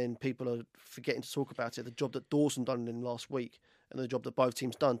 and then people are forgetting to talk about it. The job that Dawson done in him last week, and the job that both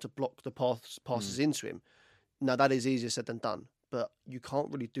teams done to block the passes into him. Now that is easier said than done, but you can't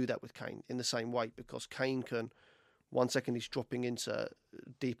really do that with Kane in the same way because Kane can. 1 second he's dropping into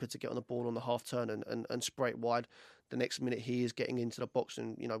deeper to get on the ball on the half turn and spray it wide. The next minute he is getting into the box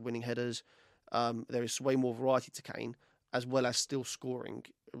and, you know, winning headers. There is way more variety to Kane, as well as still scoring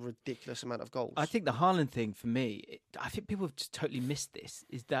a ridiculous amount of goals. I think the Haaland thing for me, I think people have just totally missed this,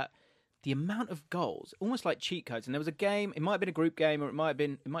 is that the amount of goals, almost like cheat codes. And there was a game, it might have been a group game, or it might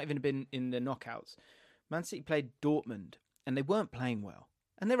even have been in the knockouts. Man City played Dortmund, and they weren't playing well.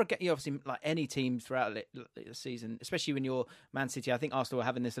 And they were getting, obviously, like any team throughout the season, especially when you're Man City. I think Arsenal were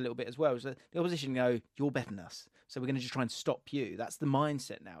having this a little bit as well. So the opposition go, you're better than us, so we're going to just try and stop you. That's the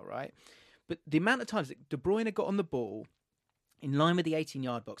mindset now, right? But the amount of times that De Bruyne got on the ball in line with the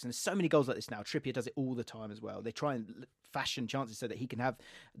 18-yard box, and there's so many goals like this now. Trippier does it all the time as well. They try and fashion chances so that he can have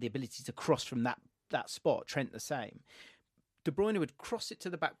the ability to cross from that spot. Trent the same. De Bruyne would cross it to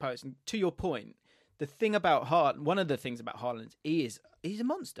the back post, and to your point, the thing about Haaland, one of the things about Haaland, he's a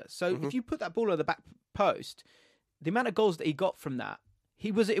monster. So if you put that ball on the back post, the amount of goals that he got from that,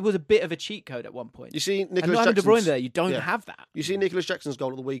 it was a bit of a cheat code at one point. You see, Nicholas Jackson's, De Bruyne there, you don't have that. You see Nicholas Jackson's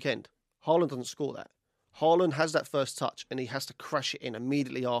goal at the weekend. Haaland doesn't score that. Haaland has that first touch and he has to crash it in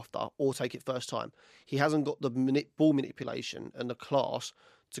immediately after or take it first time. He hasn't got the ball manipulation and the class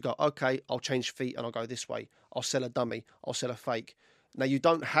to go, okay, I'll change feet and I'll go this way. I'll sell a dummy. I'll sell a fake. Now, you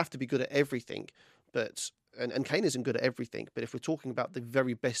don't have to be good at everything. But and Kane isn't good at everything, but if we're talking about the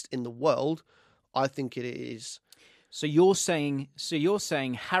very best in the world, I think it is. So you're saying you're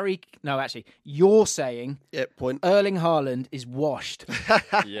saying point. Erling Haaland is washed.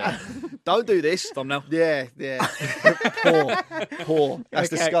 Yeah. Don't do this. Thumbnail. Yeah. Poor. That's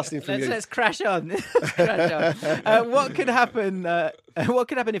disgusting for you. Let's crash on. What could happen? What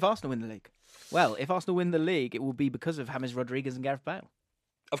could happen if Arsenal win the league? Well, if Arsenal win the league, it will be because of James Rodriguez and Gareth Bale.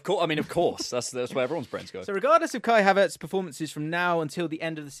 Of course. That's where everyone's brains go. So regardless of Kai Havertz's performances from now until the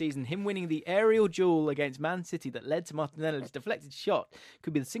end of the season, him winning the aerial duel against Man City that led to Martinelli's deflected shot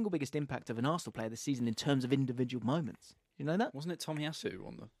could be the single biggest impact of an Arsenal player this season in terms of individual moments. You know that? Wasn't it Tomiyasu who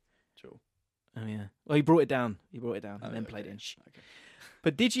won the duel? Oh, yeah. Well, he brought it down. And then played it in. Okay.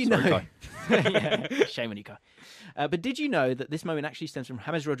 But did you know... yeah, shame on you, Kai. But did you know that this moment actually stems from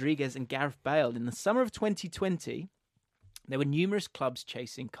James Rodriguez and Gareth Bale? In the summer of 2020... there were numerous clubs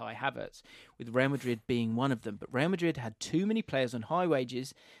chasing Kai Havertz, with Real Madrid being one of them. But Real Madrid had too many players on high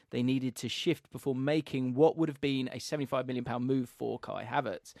wages they needed to shift before making what would have been a £75 million move for Kai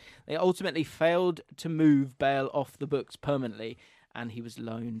Havertz. They ultimately failed to move Bale off the books permanently, and he was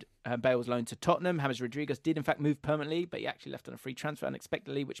loaned. Bale was loaned to Tottenham. James Rodriguez did, in fact, move permanently, but he actually left on a free transfer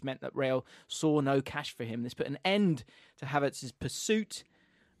unexpectedly, which meant that Real saw no cash for him. This put an end to Havertz's pursuit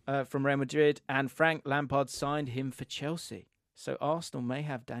from Real Madrid, and Frank Lampard signed him for Chelsea. So Arsenal may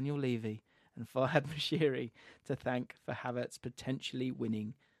have Daniel Levy and Farhad Moshiri to thank for Havertz potentially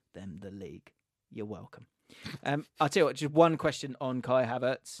winning them the league. You're welcome. I'll tell you what, just one question on Kai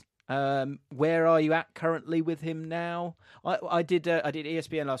Havertz. Where are you at currently with him now? I did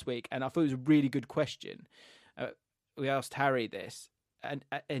ESPN last week, and I thought it was a really good question. We asked Harry this,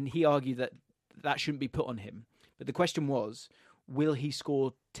 and he argued that shouldn't be put on him. But the question was, will he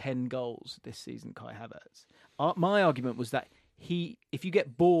score 10 goals this season, Kai Havertz? My argument was that if you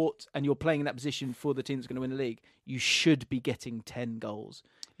get bought and you're playing in that position for the team that's going to win the league, you should be getting 10 goals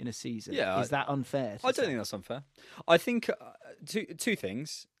in a season. Yeah, is that unfair? I don't think that's unfair. I think two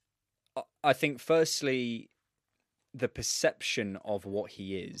things. I think, firstly, the perception of what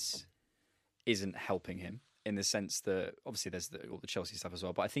he isn't helping him in the sense that, obviously, there's all the Chelsea stuff as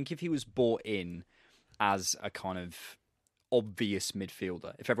well. But I think if he was bought in as a kind of obvious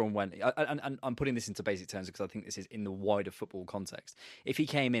midfielder, if everyone went, and I'm putting this into basic terms because I think this is in the wider football context, if he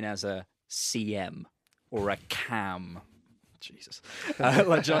came in as a CM or a Cam, Jesus,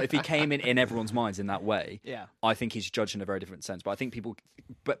 if he came in everyone's minds in that way, I think he's judged in a very different sense. But I think people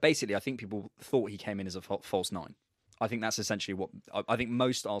thought he came in as a false nine. I think that's essentially what I think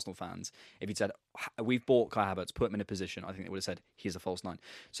most Arsenal fans, if he'd said, we've bought Kai Havertz, put him in a position, I think they would have said, he's a false nine.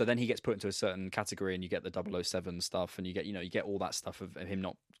 So then he gets put into a certain category and you get the 007 stuff and you get all that stuff of him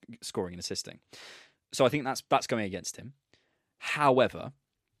not scoring and assisting. So I think that's going against him. However,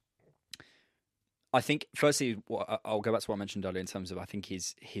 I think, firstly, I'll go back to what I mentioned earlier in terms of I think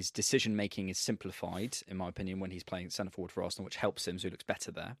his decision-making is simplified, in my opinion, when he's playing centre-forward for Arsenal, which helps him, so he looks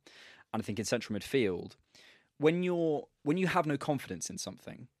better there. And I think in central midfield, when you have no confidence in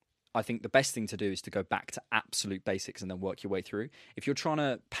something, I think the best thing to do is to go back to absolute basics and then work your way through. If you're trying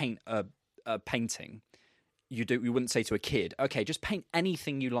to paint a painting, you wouldn't say to a kid, okay, just paint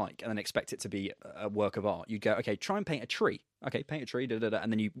anything you like and then expect it to be a work of art. You'd go, okay, try and paint a tree. Okay, paint a tree,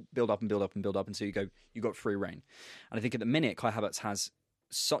 and then you build up and build up and build up until you got free reign. And I think at the minute, Kai Havertz has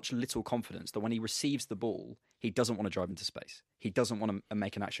such little confidence that when he receives the ball, he doesn't want to drive into space. He doesn't want to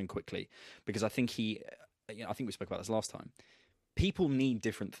make an action quickly because I think I think we spoke about this last time. People need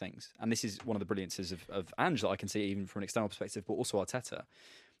different things. And this is one of the brilliances of Ange that I can see even from an external perspective, but also Arteta.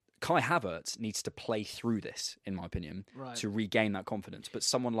 Kai Havertz needs to play through this, in my opinion, to regain that confidence. But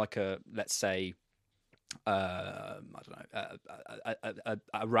someone like let's say, I don't know,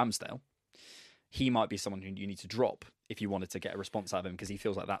 a Ramsdale, he might be someone who you need to drop if you wanted to get a response out of him because he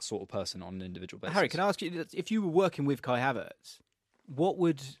feels like that sort of person on an individual basis. Harry, can I ask you, if you were working with Kai Havertz, what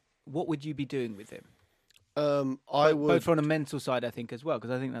would you be doing with him? I would, both on a mental side, I think, as well,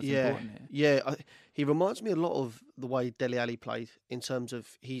 because I think that's important here. Yeah, he reminds me a lot of the way Dele Alli played in terms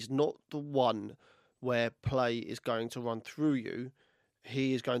of he's not the one where play is going to run through you.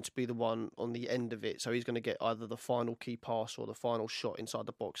 He is going to be the one on the end of it. So he's going to get either the final key pass or the final shot inside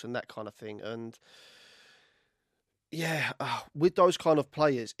the box and that kind of thing. And yeah, with those kind of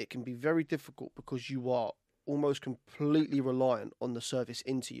players, it can be very difficult because you are almost completely reliant on the service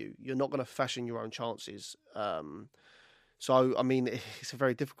into you. You're not going to fashion your own chances. So, I mean, it's a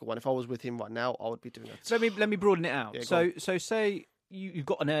very difficult one. If I was with him right now, I would be doing that. So let me broaden it out. Yeah, so say you've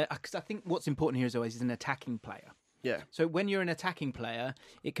got because I think what's important here is always is an attacking player. Yeah. So when you're an attacking player,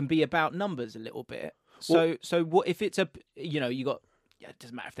 it can be about numbers a little bit. So what if it's you got, it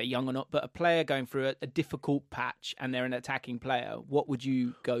doesn't matter if they're young or not, but a player going through a difficult patch and they're an attacking player, what would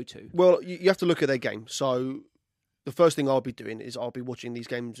you go to? Well, you have to look at their game. So the first thing I'll be doing is I'll be watching these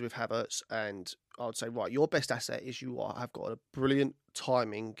games with Havertz, and I would say, right, your best asset is you have got a brilliant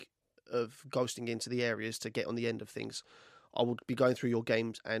timing of ghosting into the areas to get on the end of things. I would be going through your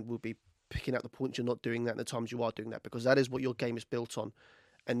games and we'll be picking out the points you're not doing that and the times you are doing that, because that is what your game is built on.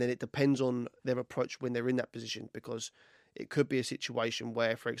 And then it depends on their approach when they're in that position, because it could be a situation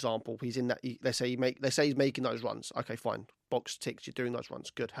where, for example, he's in that. Let's say he's making those runs. Okay, fine, box ticks. You're doing those runs.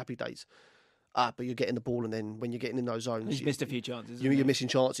 Good, happy days. But you're getting the ball, and then when you're getting in those zones, he's missed a few chances. You're missing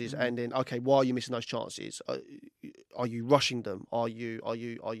chances, and then okay, why are you missing those chances? Are you rushing them? Are you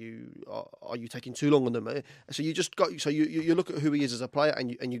taking too long on them? So you just go. So you look at who he is as a player,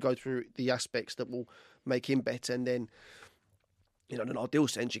 and you go through the aspects that will make him better, and then, in an ideal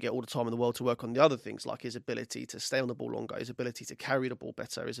sense, you get all the time in the world to work on the other things, like his ability to stay on the ball longer, his ability to carry the ball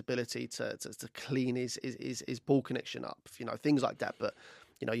better, his ability to clean his ball connection up, things like that. But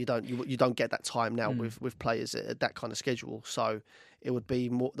you don't get that time now with players at that kind of schedule. So it would be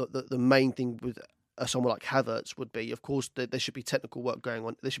more the main thing with someone like Havertz would be, of course, there should be technical work going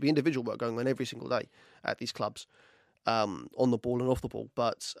on. There should be individual work going on every single day at these clubs, on the ball and off the ball.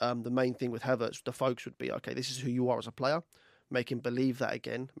 But the main thing with Havertz, the focus would be, okay, this is who you are as a player. Make him believe that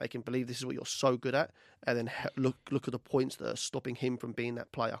again. Make him believe this is what you're so good at, and then look at the points that are stopping him from being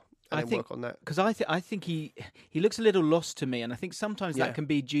that player, and then work on that. Because I think he looks a little lost to me, and I think sometimes that can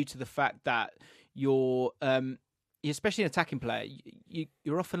be due to the fact that you're especially an attacking player,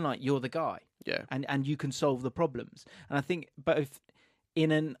 you're often like you're the guy, and you can solve the problems. And I think both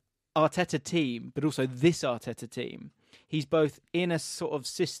in an Arteta team, but also this Arteta team, he's both in a sort of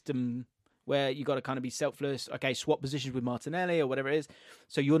system where you got to kind of be selfless. Okay, swap positions with Martinelli or whatever it is.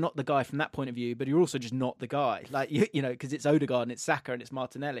 So you're not the guy from that point of view, but you're also just not the guy. Like because it's Odegaard and it's Saka and it's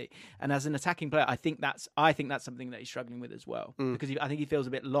Martinelli. And as an attacking player, I think that's something that he's struggling with as well, because I think he feels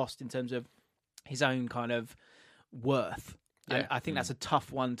a bit lost in terms of his own kind of worth. Yeah. I think that's a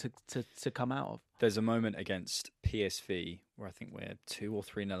tough one to come out of. There's a moment against PSV where I think we're 2 or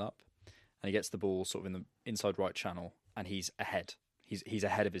 3-0 up, and he gets the ball sort of in the inside right channel, and he's ahead. He's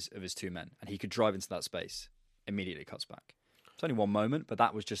ahead of his two men, and he could drive into that space, immediately cuts back. It's only one moment, but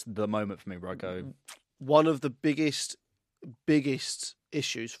that was just the moment for me where I go... One of the biggest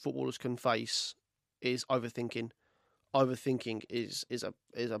issues footballers can face is overthinking. Overthinking is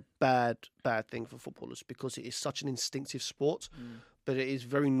a bad thing for footballers, because it is such an instinctive sport. but it is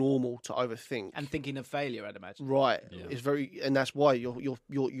very normal to overthink. And thinking of failure, I'd imagine. Right. Yeah. It's and that's why you're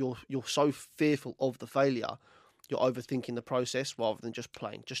so fearful of the failure. You're overthinking the process rather than just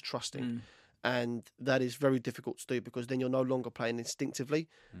playing, just trusting. And that is very difficult to do because then you're no longer playing instinctively.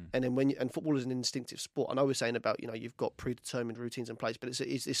 And then and football is an instinctive sport. I know we're saying about, you've got predetermined routines in place, but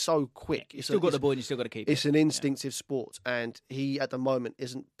it's so quick. You've still got the ball and you still got to keep it. It's an instinctive sport, and he at the moment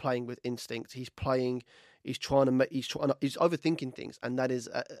isn't playing with instinct. He's overthinking things, and that is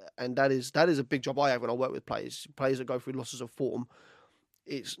a big job I have when I work with players that go through losses of form.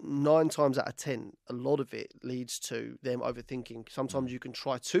 It's 9 times out of 10, a lot of it leads to them overthinking. Sometimes you can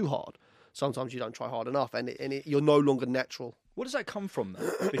try too hard. Sometimes you don't try hard enough, and you're no longer natural. What does that come from,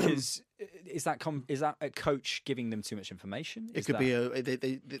 though? Because is that a coach giving them too much information? It could be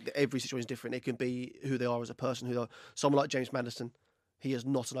every situation is different. It can be who they are as a person. Someone like James Maddison, he is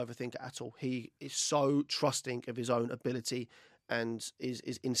not an overthinker at all. He is so trusting of his own ability and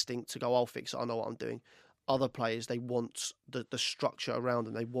his instinct to go, I'll fix it. I know what I'm doing. Other players, they want the structure around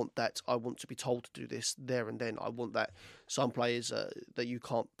them. They want that. I want to be told to do this there and then. I want that. Some players that you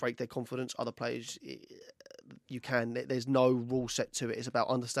can't break their confidence. Other players, you can. There's no rule set to it. It's about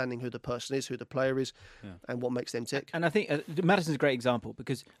understanding who the person is, who the player is, and what makes them tick. And I think Madison's a great example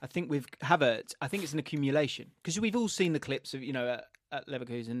because I think with Havertz, I think it's an accumulation because we've all seen the clips of at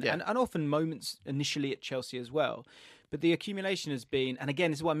Leverkusen and often moments initially at Chelsea as well. But the accumulation has been, and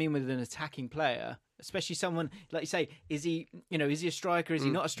again, this is what I mean with an attacking player, especially someone like you say, is he a striker? Is he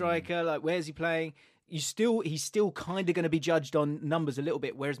not a striker? Like, where's he playing? He's still kind of going to be judged on numbers a little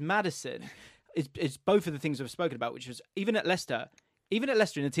bit. Whereas Maddison is both of the things I've spoken about, which was even at Leicester in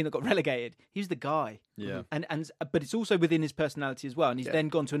a team that got relegated, he was the guy. Yeah. But it's also within his personality as well. And he's then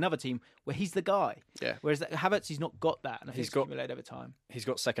gone to another team where he's the guy. Yeah. Whereas Havertz, he's not got that, and I think it's accumulated over time. He's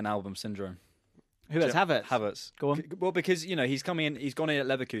got second album syndrome. Who has Havertz? Havertz. Go on. Well, because he's coming in, he's gone in at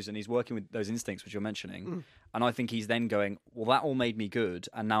Leverkusen, he's working with those instincts which you're mentioning, and I think he's then going, well, that all made me good,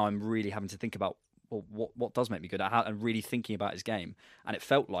 and now I'm really having to think about what does make me good, and really thinking about his game. And it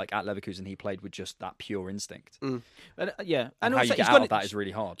felt like at Leverkusen he played with just that pure instinct. And and also, how you get out of that is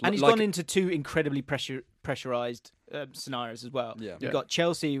really hard. And he's gone into 2 incredibly pressurised scenarios as well. Yeah. You've got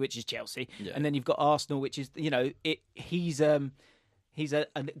Chelsea, which is Chelsea, and then you've got Arsenal, which is He's a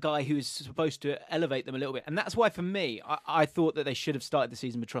guy who is supposed to elevate them a little bit. And that's why, for me, I thought that they should have started the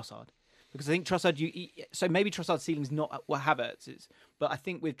season with Trossard. Because I think Trossard, so maybe Trossard's ceiling's not what Havertz is, but I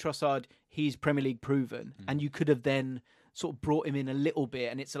think with Trossard, he's Premier League proven. And you could have then sort of brought him in a little bit.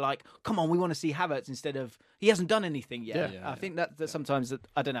 And it's like, come on, we want to see Havertz instead of, he hasn't done anything yet. I think that sometimes,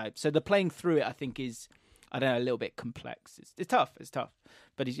 I don't know. So the playing through it, I think, is, I don't know, a little bit complex. It's tough.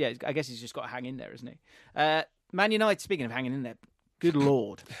 But I guess he's just got to hang in there, isn't he? Man United, speaking of hanging in there, good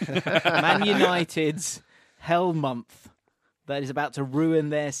Lord. Man United's hell month that is about to ruin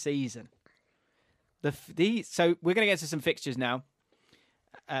their season. So we're going to get to some fixtures now.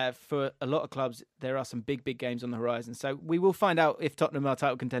 For a lot of clubs, there are some big games on the horizon. So we will find out if Tottenham are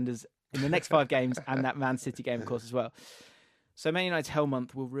title contenders in the next 5 games and that Man City game, of course, as well. So Man United's hell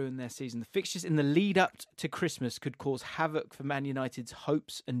month will ruin their season. The fixtures in the lead up to Christmas could cause havoc for Man United's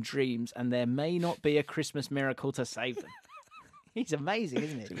hopes and dreams, and there may not be a Christmas miracle to save them. He's amazing,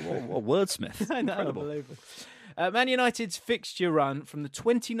 isn't he? What a wordsmith. I know, incredible. Unbelievable. Man United's fixture run from the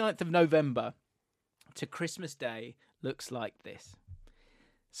 29th of November to Christmas Day looks like this.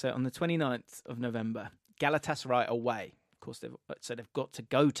 So on the 29th of November, Galatasaray away. Of course, they've got to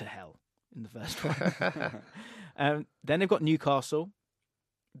go to hell in the first one. Then they've got Newcastle.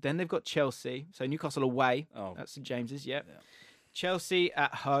 Then they've got Chelsea. So Newcastle away. Oh. That's St James's, yeah. Chelsea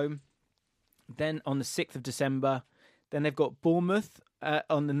at home. Then on the 6th of December... Then they've got Bournemouth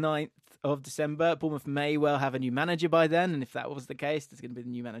on the 9th of December. Bournemouth may well have a new manager by then. And if that was the case, there's going to be the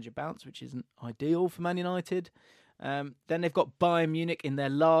new manager bounce, which isn't ideal for Man United. Then they've got Bayern Munich in their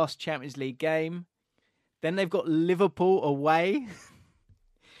last Champions League game. Then they've got Liverpool away.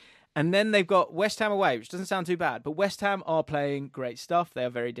 And then they've got West Ham away, which doesn't sound too bad. But West Ham are playing great stuff. They are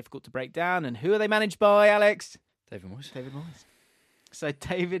very difficult to break down. And who are they managed by, Alex? David Moyes. So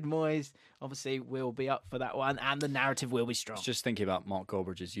David Moyes obviously will be up for that one, and the narrative will be strong. Just thinking about Mark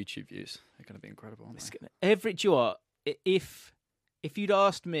Goldbridge's YouTube views, they're going to be incredible, aren't they? Do you know what? If you'd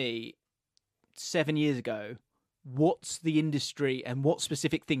asked me 7 years ago, what's the industry and what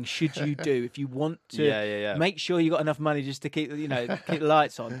specific things should you do if you want to make sure you got enough money just to keep the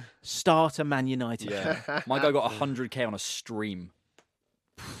lights on, start a Man United. Yeah. My guy got 100k on a stream.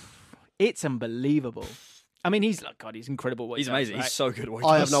 It's unbelievable. I mean, he's incredible. What He's he amazing. does, right? He's so good at what he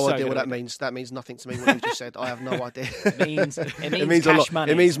I does. have no so idea good what at that what he means. That means nothing to me. What you just said, I have no idea. It means It means a cash lot.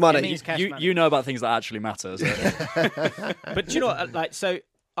 money. It means money. It means cash money. You know about things that actually matter. So. But do you know what? Like, so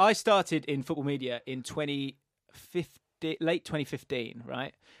I started in football media in late 2015,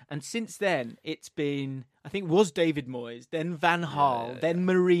 right? And since then, it's been, I think, was David Moyes, then Van Gaal, then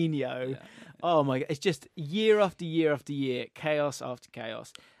Mourinho. Oh my God! It's just year after year after year, chaos after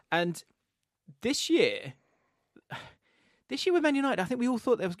chaos. And this year with Man United, I think we all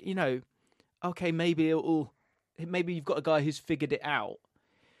thought there was, okay, maybe you've got a guy who's figured it out.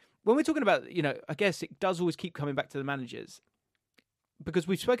 When we're talking about, I guess it does always keep coming back to the managers, because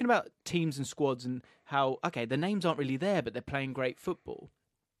we've spoken about teams and squads and how, okay, the names aren't really there, but they're playing great football.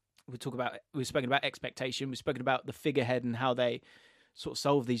 We've spoken about expectation. We've spoken about the figurehead and how they sort of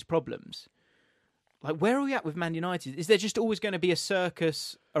solve these problems. Like, where are we at with Man United? Is there just always going to be a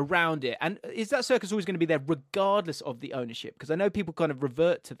circus around it? And is that circus always going to be there regardless of the ownership? Because I know people kind of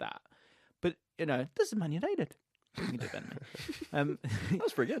revert to that. But, this is Man United. You can do it better than me. That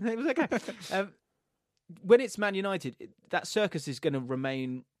was pretty good. It was okay. When it's Man United, that circus is going to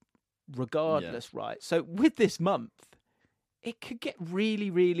remain regardless, right? So with this month, it could get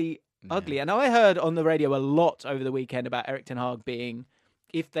really, really ugly. And I heard on the radio a lot over the weekend about Erik ten Hag being,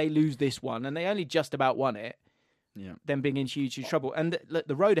 if they lose this one, and they only just about won it, then being in huge, huge trouble. And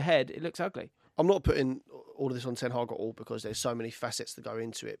the road ahead, it looks ugly. I'm not putting all of this on Ten Hag at all, because there's so many facets to go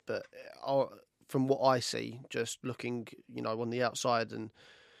into it. But from what I see, just looking, on the outside and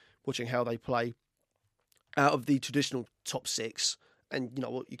watching how they play, out of the traditional top six, and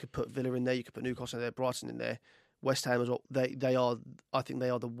you could put Villa in there, you could put Newcastle in there, Brighton in there, West Ham as well. I think they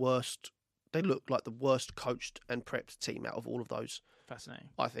are the worst. They look like the worst coached and prepped team out of all of those. Fascinating.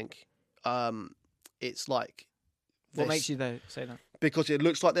 I think it's like. What makes you say that? Because it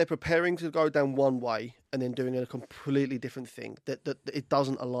looks like they're preparing to go down one way and then doing a completely different thing. That it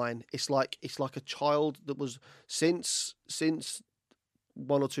doesn't align. It's like a child that was since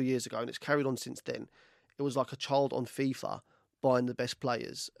 1 or 2 years ago, and it's carried on since then. It was like a child on FIFA buying the best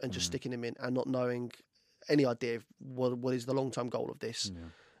players and just sticking them in and not knowing any idea of what is the long-term goal of this. Yeah.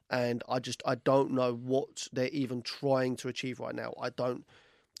 And I don't know what they're even trying to achieve right now.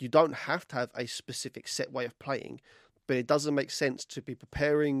 You don't have to have a specific set way of playing, but it doesn't make sense to be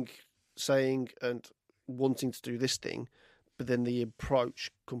preparing, saying and wanting to do this thing, but then the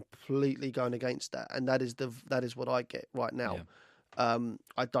approach completely going against that. And that is what I get right now. Yeah.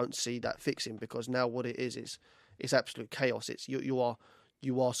 I don't see that fixing, because now what it is it's absolute chaos. It's you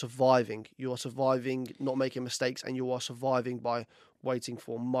are surviving. You are surviving, not making mistakes, and you are surviving by waiting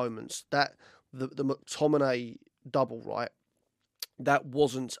for moments. That the McTominay double, right? That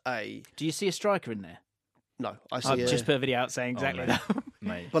wasn't a. Do you see a striker in there? No, I see. I've just put a video out saying exactly that.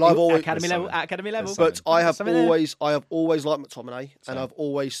 Mate. But I've always academy level. But I have always liked McTominay, and I've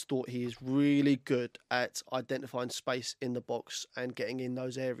always thought he is really good at identifying space in the box and getting in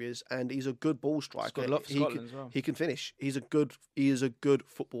those areas. And he's a good ball striker. He's got a lot for Scotland as well. He can finish. He is a good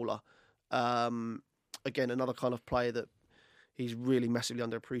footballer. Again, another kind of player that he's really massively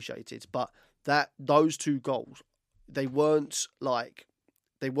underappreciated. But those two goals, they weren't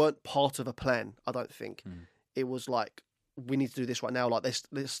part of a plan. I don't think it was like, we need to do this right now. Like this.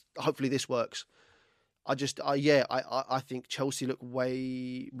 Hopefully, this works. I think Chelsea look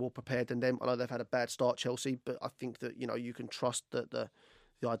way more prepared than them. I know they've had a bad start, Chelsea, but I think that you can trust that the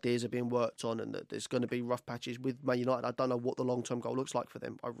ideas are being worked on, and that there's going to be rough patches with Man United. I don't know what the long-term goal looks like for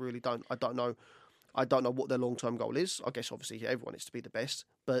them. I really don't. I don't know what their long-term goal is. I guess obviously everyone is to be the best,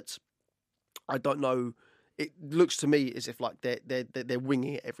 but I don't know. It looks to me as if like they're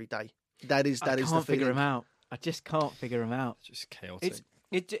winging it every day. That is I the can't figure feeling. them out. I just can't figure them out. It's just chaotic.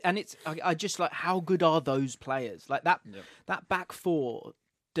 I just like, how good are those players? Like that back four,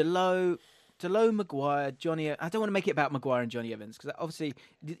 Delot, Maguire, Johnny. I don't want to make it about Maguire and Johnny Evans, because obviously,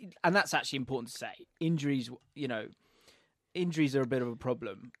 and that's actually important to say. Injuries are a bit of a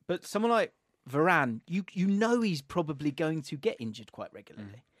problem. But someone like Varane, you know he's probably going to get injured quite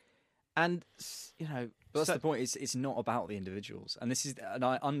regularly, and But that's the point. It's not about the individuals, and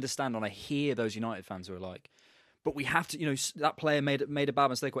I understand, and I hear those United fans who are like, but we have to. That player made a bad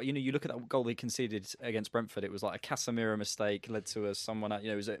mistake. You look at that goal they conceded against Brentford. It was like a Casemiro mistake led to someone.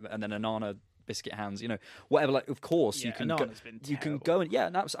 And then Anana biscuit hands. Whatever. Like, of course you can. You can go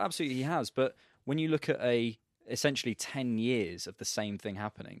and absolutely he has. But when you look at essentially 10 years of the same thing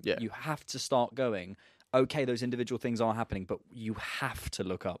happening, you have to start going, okay, those individual things are happening, but you have to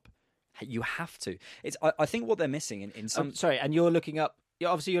look up. You have to. I think what they're missing in some. Sorry, and you're looking up.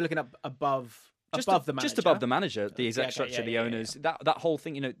 Obviously, you're looking up above above the manager. Just above the manager, the exec okay, structure, the yeah, owners, that whole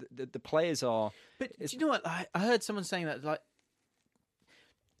thing. You know, the players are. But do you know what? I heard someone saying that, like,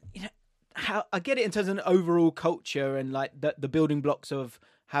 you know, how I get it in terms of an overall culture and like the building blocks of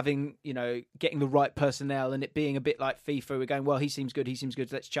having, you know, getting the right personnel and it being a bit like FIFA. We're going, well, he seems good,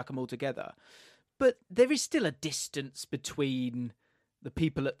 let's chuck them all together. But there is still a distance between the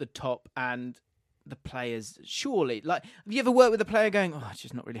people at the top and the players, surely. Like, have you ever worked with a player going, oh, I'm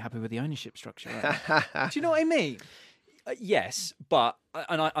just not really happy with the ownership structure right now? Do you know what I mean? Yes, but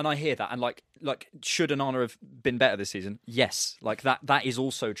and I hear that, and like should Onana have been better this season? Yes, like that is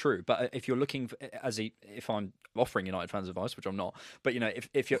also true. But if you're looking for, if I'm offering United fans advice, which I'm not, but you know,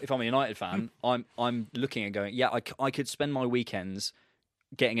 if I'm a United fan, I'm looking and going, yeah, I could spend my weekends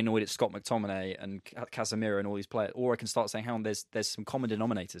getting annoyed at Scott McTominay and Casemiro and all these players, or I can start saying, "Hang on, there's some common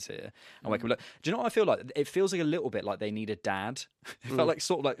denominators here." And do you know what I feel like? It feels like a little bit like they need a dad. It felt like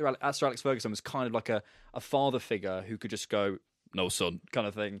sort of like Sir Alex Ferguson was kind of like a father figure who could just go, "No, son," kind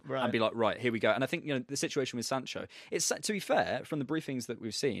of thing, and be like, "Right, here we go." And I think, you know, the situation with Sancho, it's, to be fair, from the briefings that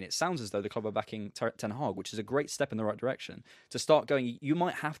we've seen, it sounds as though the club are backing Ten Hag, which is a great step in the right direction. To start going, you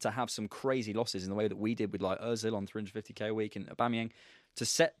might have to have some crazy losses in the way that we did with like Ozil on 350k a week and Aubameyang. To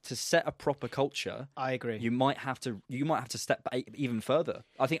set a proper culture, I agree. You might have to step back even further.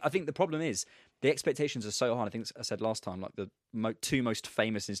 I think the problem is the expectations are so high. I think I said last time, like the two most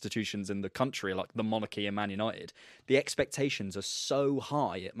famous institutions in the country, like the monarchy and Man United. The expectations are so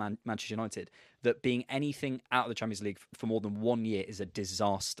high at Manchester United that being anything out of the Champions League for more than 1 year is a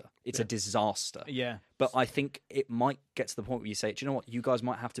disaster. It's a disaster. Yeah. But I think it might get to the point where you say, do you know what? You guys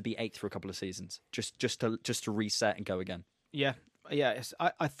might have to be 8th for a couple of seasons, just to reset and go again. Yeah. Yes,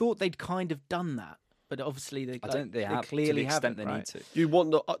 I thought they'd kind of done that, but obviously they have clearly to the extent haven't, they right? need to.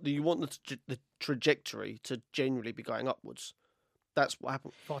 Do you want the trajectory to genuinely be going upwards? That's what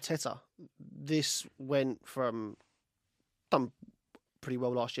happened with Arteta. This went from done pretty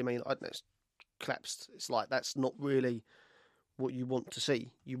well last year. I mean, it's collapsed. It's like that's not really what you want to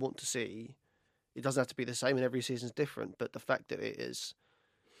see. You want to see it doesn't have to be the same and every season's different, but the fact that it is.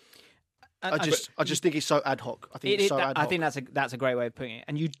 I just think it's so ad hoc. I think it's so ad hoc. I think that's a great way of putting it.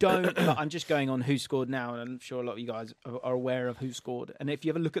 And you don't. I'm just going on who scored now, and I'm sure a lot of you guys are aware of who scored. And if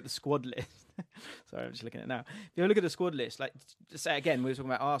you ever look at the squad list, sorry, I'm just looking at it now. If you ever look at the squad list, like say again, we were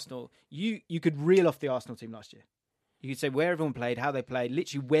talking about Arsenal. You could reel off the Arsenal team last year. You could say where everyone played, how they played,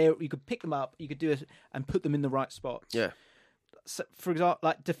 literally where you could pick them up. You could do it and put them in the right spots. Yeah. So, for example,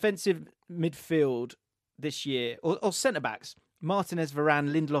 like defensive midfield this year, or centre backs. Martinez, Varane,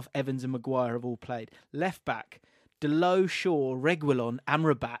 Lindelof, Evans and Maguire have all played. Left back, Delot, Shaw, Reguilon,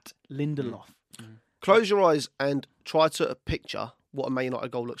 Amrabat, Lindelof. Close your eyes and try to picture what a Man United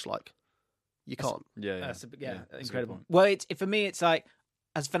goal looks like. You can't. That's incredible. Well, for me, it's like,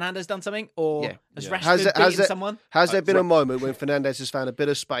 has Fernandes done something? Or has Rashford beaten someone? Has there been a moment when Fernandes has found a bit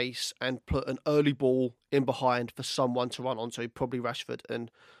of space and put an early ball in behind for someone to run onto, probably Rashford,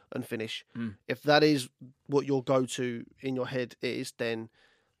 and finish? If that is what your go-to in your head is, then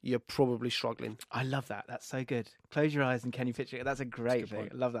you're probably struggling. I love that. That's so good. Close your eyes and can you picture it? That's a great thing.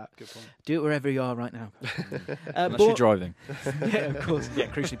 Point. I love that. Good point. Do it wherever you are right now. Unless you're driving. Yeah, of course. Yeah,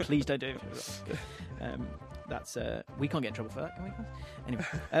 crucially, please don't do it. That's we can't get in trouble for that, can we? Anyway,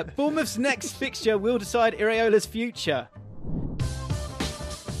 Bournemouth's next fixture will decide Iraola's future.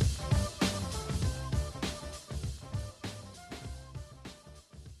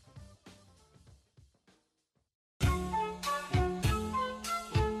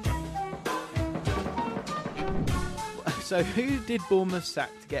 So who did Bournemouth sack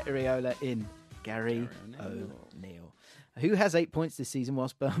to get Iraola in? Gary O'Neill. Who has 8 points this season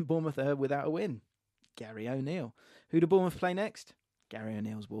whilst Bournemouth are without a win? Gary O'Neill. Who do Bournemouth play next? Gary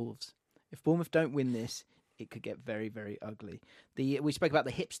O'Neill's Wolves. If Bournemouth don't win this, it could get very, very ugly. We spoke about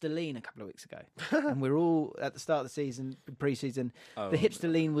the hipster lean a couple of weeks ago, and we're all at the start of the season, pre-season. The hipster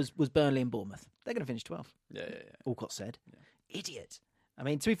lean was Burnley and Bournemouth. They're going to finish 12th. Yeah. Alcott said. Yeah. Idiot. I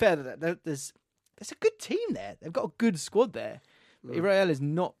mean, to be fair, there's a good team there. They've got a good squad there. But Iraola has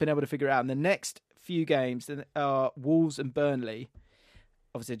not been able to figure it out. And the next few games are Wolves and Burnley.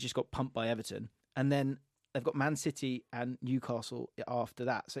 Obviously, they just got pumped by Everton. And then they've got Man City and Newcastle after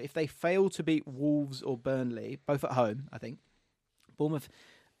that. So if they fail to beat Wolves or Burnley, both at home, I think, Bournemouth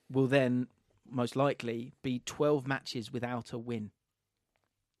will then most likely be 12 matches without a win.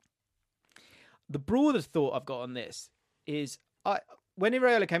 The broader thought I've got on this is, when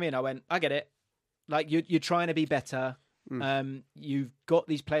Iraola came in, I went, I get it. Like, you're trying to be better. You've got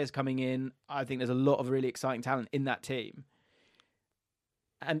these players coming in. I think there's a lot of really exciting talent in that team.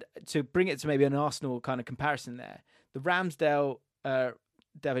 And to bring it to maybe an Arsenal kind of comparison there, the Ramsdale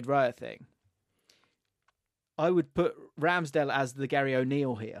David Raya thing, I would put Ramsdale as the Gary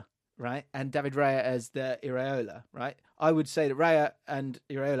O'Neill here, right? And David Raya as the Iraola, right? I would say that Raya and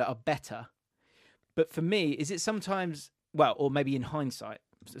Iraola are better. But for me, is it sometimes, well, or maybe in hindsight,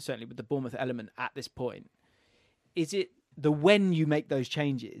 certainly with the Bournemouth element at this point, is it the when you make those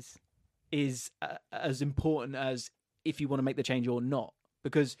changes is as important as if you want to make the change or not?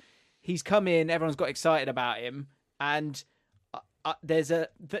 Because he's come in, everyone's got excited about him, and there's the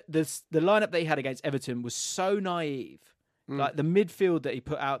lineup that he had against Everton was so naive. Like the midfield that he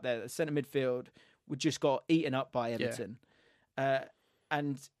put out there, the centre midfield, would just got eaten up by Everton,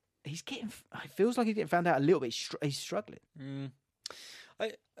 and he's getting. It feels like he's getting found out a little bit. He's struggling.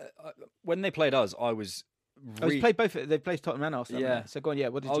 When they played us, I was. They played both. They played Tottenham and Arsenal. Yeah. So go on. Yeah.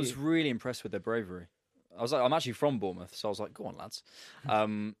 What did you? I was really impressed with their bravery. I'm actually from Bournemouth, so I was like, "Go on, lads." I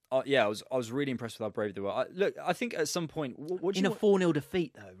was really impressed with how brave they were. Look, I think at some point, in a 4-0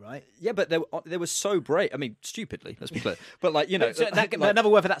 defeat, though, right? Yeah, but they were so brave. I mean, stupidly, let's be clear. But like, you know, but another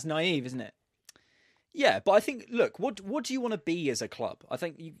word for that's naive, isn't it? Yeah, but I think, look, what do you want to be as a club? I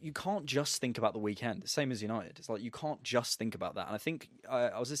think you can't just think about the weekend. Same as United. It's like you can't just think about that. And I think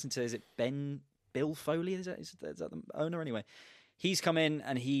I was listening to, is it Bill Foley? Is that the owner anyway? He's come in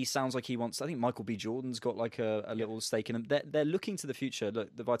and he sounds like he wants. I think Michael B. Jordan's got like a little stake in them. They're looking to the future.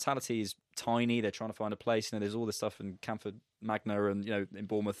 Look, the vitality is tiny. They're trying to find a place. You know, there's all this stuff in Camford Magna and in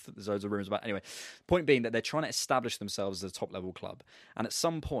Bournemouth. There's loads of rumours about. Anyway, point being that they're trying to establish themselves as a top level club. And at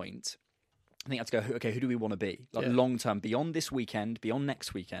some point, I think you have to go, okay, who do we want to be? Like long term, beyond this weekend, beyond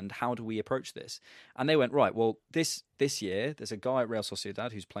next weekend, how do we approach this? And they went, right, well, this year, there's a guy at Real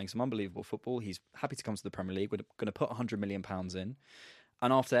Sociedad who's playing some unbelievable football. He's happy to come to the Premier League. We're going to put £100 million in.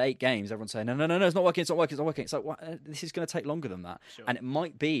 And after 8 games, everyone's saying, no, it's not working, it's not working, it's not working. It's like, this is going to take longer than that. Sure. And it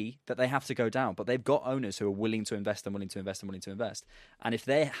might be that they have to go down, but they've got owners who are willing to invest and willing to invest and willing to invest. And if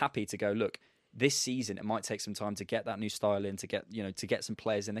they're happy to go, look, this season, it might take some time to get that new style in, to get some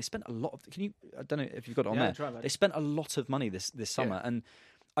players in. They spent a lot of. I don't know if you've got it on there. They spent a lot of money this summer, and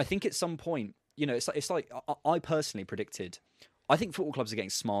I think at some point, it's like I personally predicted. I think football clubs are getting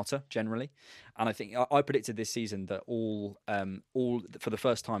smarter generally, and I think I predicted this season that all for the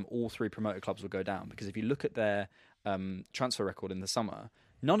first time, all 3 promoted clubs will go down, because if you look at their transfer record in the summer,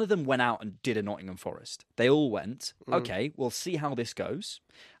 none of them went out and did a Nottingham Forest. They all went, okay, we'll see how this goes.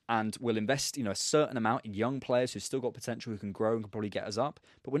 And we'll invest, a certain amount in young players who've still got potential, who can grow and can probably get us up.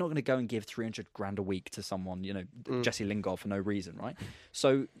 But we're not going to go and give 300 grand a week to someone, Jesse Lingard for no reason, right?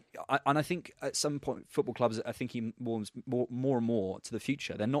 So, I think at some point, football clubs are thinking more and more to the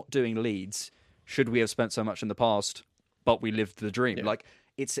future. They're not doing Leeds. Should we have spent so much in the past, but we lived the dream? Yeah. Like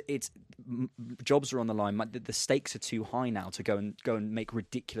it's jobs are on the line. The stakes are too high now to go and make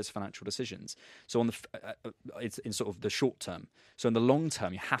ridiculous financial decisions. So it's in sort of the short term. So in the long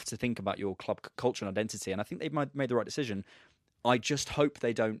term, you have to think about your club culture and identity. And I think they've made the right decision. I just hope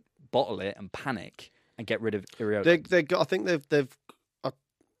they don't bottle it and panic and get rid of Iraola. I think they've.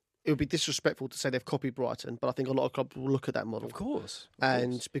 It would be disrespectful to say they've copied Brighton, but I think a lot of clubs will look at that model. Of course.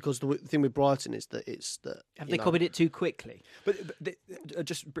 Because the thing with Brighton is that have they copied it too quickly? But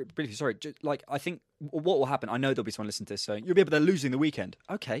just briefly, sorry. I think what will happen. I know there'll be someone listening to this saying, "You'll be able to losing the weekend."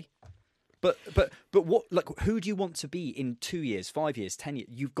 Okay, but what? Like, who do you want to be in 2 years, 5 years, 10 years?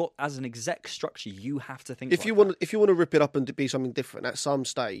 You've got, as an exec structure, you have to think. If you want to rip it up and be something different at some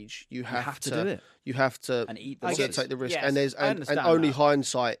stage, you have to do it. You have to and take the risk. Yes, and only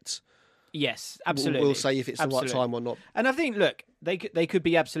hindsight. Yes, absolutely. We'll say if it's the right time or not. And I think, look, they could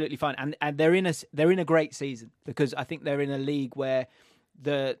be absolutely fine, and they're in a great season, because I think they're in a league where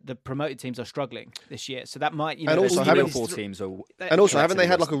the promoted teams are struggling this year. So that might, and also having 4 teams are, and also haven't they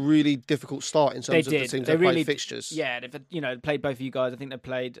had like a really difficult start in terms of the teams they played fixtures? Yeah, they've played both of you guys. I think they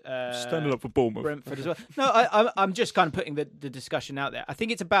played standing up for Bournemouth, Brentford as well. No, I'm just kind of putting the discussion out there. I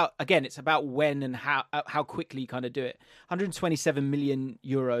think it's about when and how quickly you kind of do it. 127 million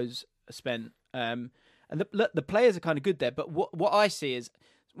euros spent, and the players are kind of good there. But what I see is,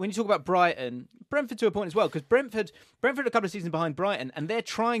 when you talk about Brighton, Brentford to a point as well, because Brentford are a couple of seasons behind Brighton, and they're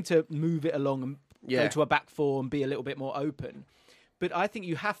trying to move it along and go to a back 4 and be a little bit more open. But I think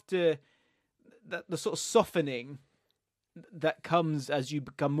you have to, the sort of softening that comes as you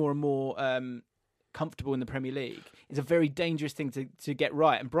become more and more comfortable in the Premier League is a very dangerous thing to get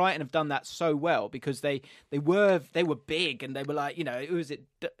right. And Brighton have done that so well, because they were big, and they were like, who was it?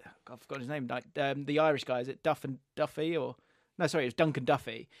 I forgot his name. Like the Irish guy, is it Duffy or? No, sorry, it was Duncan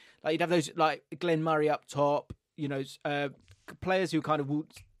Duffy. Like, you'd have those like Glenn Murray up top, players who kind of will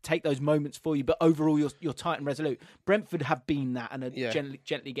take those moments for you, but overall you're tight and resolute. Brentford have been that and are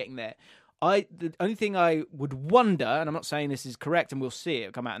gently getting there. The only thing I would wonder, and I'm not saying this is correct, and we'll see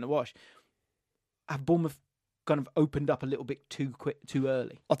it come out in the wash, have Bournemouth kind of opened up a little bit too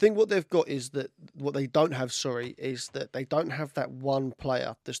early. I think what they've got is that what they don't have, is that they don't have that one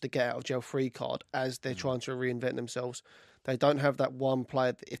player that's the get out of jail free card as they're trying to reinvent themselves. They don't have that one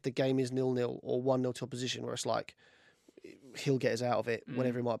player that if the game is 0-0 or 1-0 to opposition, where it's like he'll get us out of it,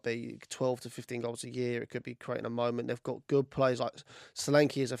 whatever it might be, 12 to 15 goals a year. It could be creating a moment. They've got good players like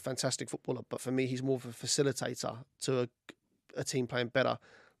Solanke is a fantastic footballer, but for me, he's more of a facilitator to a team playing better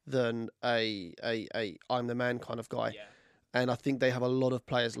than a I'm the man kind of guy. Yeah. And I think they have a lot of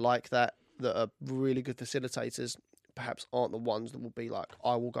players like that are really good facilitators, perhaps aren't the ones that will be like,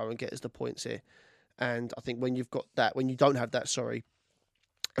 I will go and get us the points here. And I think when you've got that, when you don't have that,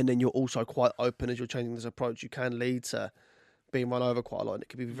 and then you're also quite open as you're changing this approach, you can lead to being run over quite a lot, and it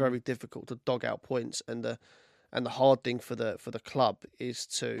can be very difficult to dog out points. And the hard thing for the club is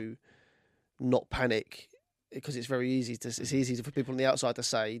to not panic, because it's very easy it's easy for people on the outside to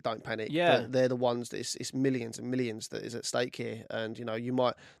say don't panic. Yeah. But they're the ones that it's millions and millions that is at stake here, and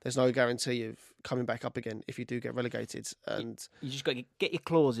there's no guarantee of coming back up again if you do get relegated. And you just got to get your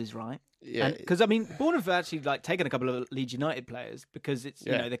clauses right. Yeah, because Bournemouth have actually taken a couple of Leeds United players because it's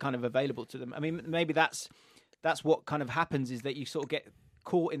they're kind of available to them. I mean, maybe that's what kind of happens, is that you sort of get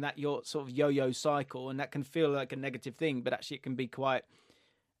caught in that your sort of yo-yo cycle, and that can feel like a negative thing, but actually it can be quite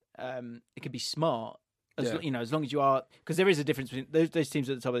it can be smart. As long as you are, because there is a difference between those teams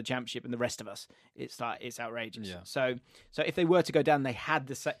at the top of the championship and the rest of us. It's outrageous. Yeah. So if they were to go down, they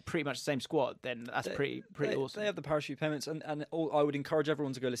had pretty much the same squad. Then that's pretty awesome. They have the parachute payments, and I would encourage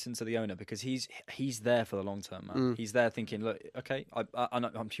everyone to go listen to the owner, because he's there for the long term, man. He's there thinking, look, okay, I know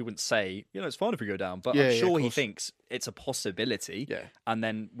he wouldn't say it's fine if we go down, but I'm sure he thinks it's a possibility. Yeah. And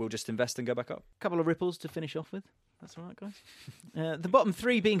then we'll just invest and go back up. A couple of ripples to finish off with. That's all right, guys. The bottom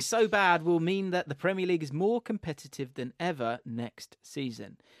three being so bad will mean that the Premier League is more competitive than ever next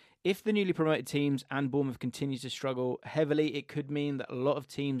season. If the newly promoted teams and Bournemouth continue to struggle heavily, it could mean that a lot of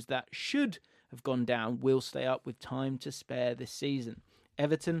teams that should have gone down will stay up with time to spare this season.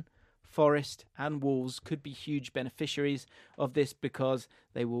 Everton, Forest and Wolves could be huge beneficiaries of this, because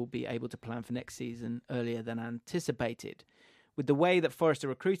they will be able to plan for next season earlier than anticipated. With the way that Forest are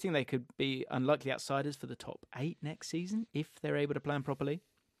recruiting, they could be unlikely outsiders for the top 8 next season if they're able to plan properly.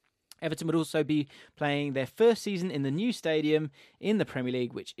 Everton would also be playing their first season in the new stadium in the Premier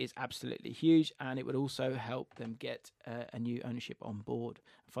League, which is absolutely huge, and it would also help them get a new ownership on board.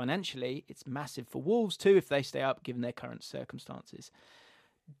 Financially, it's massive for Wolves too if they stay up, given their current circumstances.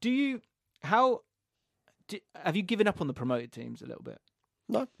 Have you given up on the promoted teams a little bit?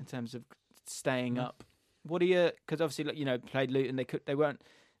 No. In terms of staying up? What are you? Because obviously, played Luton. They weren't.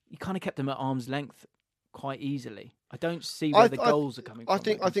 You kind of kept them at arm's length quite easily. I don't see where the goals are coming from.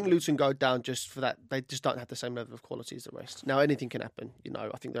 I think Luton go down just for that. They just don't have the same level of quality as the rest. Now anything can happen.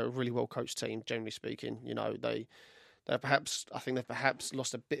 I think they're a really well coached team, generally speaking. They've perhaps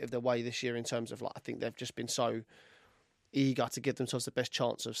lost a bit of their way this year in terms of I think they've just been so eager to give themselves the best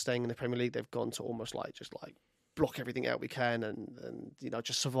chance of staying in the Premier League. They've gone to almost block everything out we can and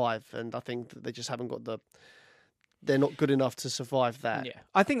just survive. And I think that they just haven't got they're not good enough to survive that. Yeah,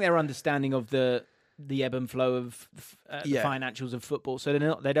 I think their understanding of the ebb and flow of the financials of football. So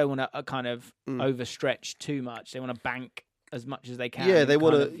they don't want to kind of overstretch too much. They want to bank as much as they can. Yeah, they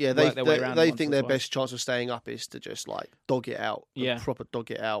want to. Yeah, they think their best chance of staying up is to just dog it out. Proper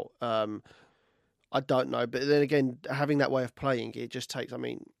dog it out. I don't know, but then again, having that way of playing, it just takes. I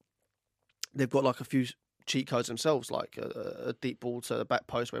mean, they've got a few cheat codes themselves, like a deep ball to the back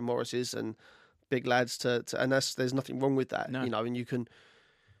post where Morris is, and big lads to and there's nothing wrong with that. No. And you can.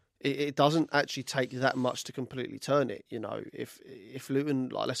 It doesn't actually take that much to completely turn it. If Luton,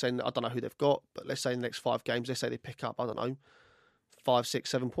 let's say, I don't know who they've got, but let's say in the next 5 games, let's say they pick up, I don't know, 5, 6,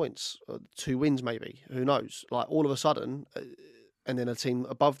 7 points, 2 wins maybe, who knows? All of a sudden, and then a team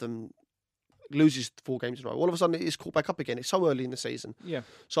above them loses 4 games in a row. All of a sudden, it is caught back up again. It's so early in the season. Yeah.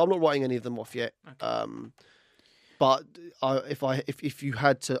 So I'm not writing any of them off yet. Okay. But if you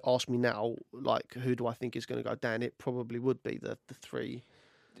had to ask me now, who do I think is going to go down, it probably would be the 3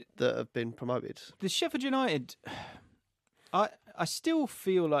 that have been promoted. The Sheffield United, I still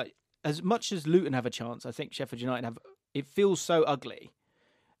feel like, as much as Luton have a chance, I think Sheffield United have. It feels so ugly,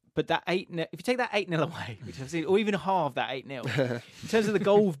 but that 8-0, if you take that 8-0 away, which I've seen, or even half that 8-0, in terms of the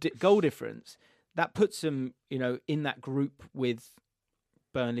goal difference, that puts them, in that group with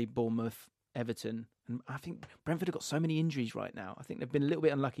Burnley, Bournemouth, Everton, and I think Brentford have got so many injuries right now. I think they've been a little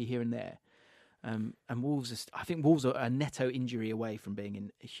bit unlucky here and there. And Wolves, I think Wolves are a netto injury away from being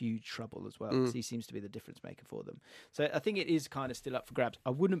in huge trouble as well. He seems to be the difference maker for them. So I think it is kind of still up for grabs. I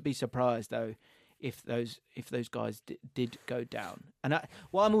wouldn't be surprised though if those guys did go down. And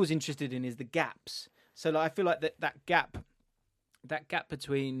what I'm always interested in is the gaps. So like, I feel like that gap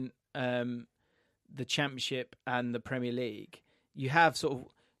between the Championship and the Premier League, you have sort of,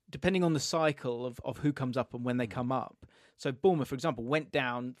 depending on the cycle of who comes up and when they come up. So Bournemouth, for example, went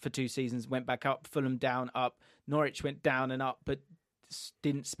down for 2 seasons, went back up. Fulham down, up. Norwich went down and up, but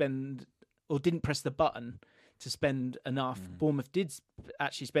didn't press the button to spend enough. Bournemouth did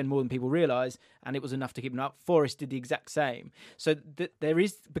actually spend more than people realise, and it was enough to keep them up. Forest did the exact same. So there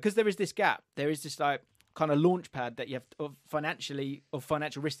is this gap, there is this like kind of launch pad that you have of financial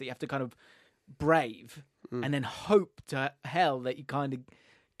risk that you have to kind of brave, and then hope to hell that you kind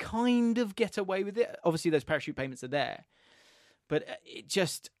of get away with it. Obviously, those parachute payments are there, but it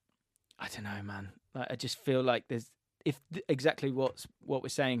just, I don't know, man. Like, I just feel like there's exactly what we're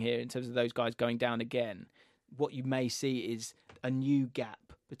saying here in terms of those guys going down again. What you may see is a new gap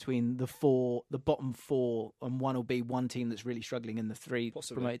between the bottom 4, and one will be one team that's really struggling in the 3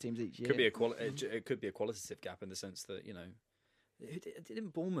 promoted teams each year. It could be a qualitative gap in the sense that, you know,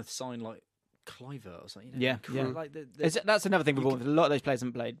 didn't Bournemouth sign like Cliver or something? You know, like that's another thing with Bournemouth. A lot of those players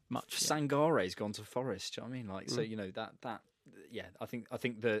haven't played much. Sangare's gone to Forest. Do you know what I mean? Like, so you know that. Yeah, I think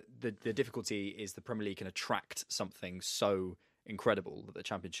the difficulty is the Premier League can attract something so incredible that the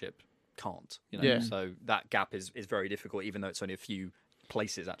Championship can't. You know, so that gap is very difficult, even though it's only a few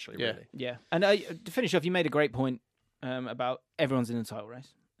places actually. Really. Yeah. And to finish off, you made a great point about everyone's in a title race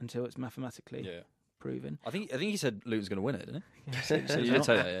until it's mathematically proven. I think he said Luton's going to win it, didn't he? You did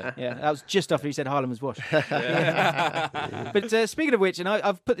say that, yeah. That was just after he said Haaland was washed. But speaking of which, and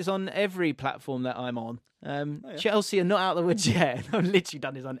I've put this on every platform that I'm on. Chelsea are not out of the woods yet. I've literally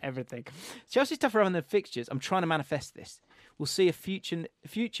done this on everything. Chelsea's tougher on their fixtures. I'm trying to manifest this. We'll see a future.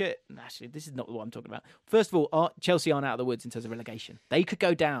 Actually, this is not what I'm talking about. First of all, Chelsea aren't out of the woods in terms of relegation. They could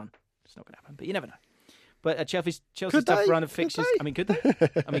go down. It's not going to happen, but you never know. But Chelsea's tough run of fixtures. Could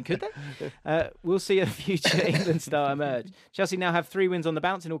they? We'll see a future England star emerge. Chelsea now have 3 wins on the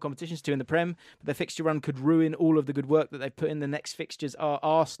bounce in all competitions, 2 in the Prem. But their fixture run could ruin all of the good work that they've put in. The next fixtures are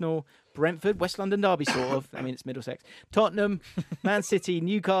Arsenal, Brentford, West London derby, sort of. I mean, it's Middlesex. Tottenham, Man City,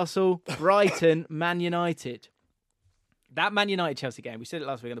 Newcastle, Brighton, Man United. That Man United Chelsea game, we said it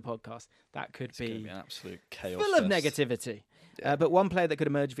last week on the podcast, that could be an absolute chaos. Full of negativity. But one player that could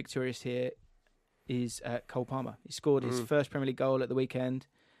emerge victorious here is Cole Palmer. He scored his first Premier League goal at the weekend,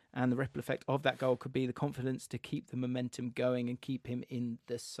 and the ripple effect of that goal could be the confidence to keep the momentum going and keep him in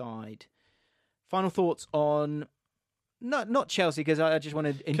the side. Final thoughts on not Chelsea, because I just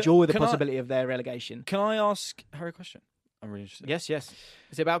want to enjoy the possibility of their relegation. Can I ask Harry a question? I'm really interested. Yes.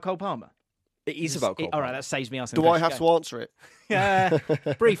 Is it about Cole Palmer? It is about Cole Palmer. All right, that saves me asking. Do I have to answer it? Yeah,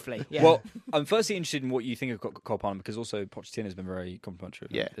 briefly. Yeah. Well, I'm firstly interested in what you think of Cole Palmer, because also Pochettino has been very complimentary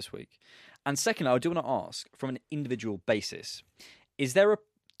of him this week. And secondly, I do want to ask, from an individual basis, is there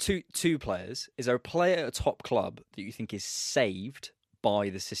two players? Is there a player at a top club that you think is saved by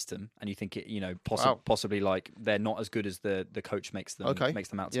the system, and you think it, possibly like they're not as good as the coach makes them out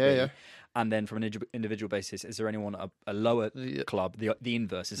to be? Yeah. And then from an individual basis, is there anyone at a lower club, the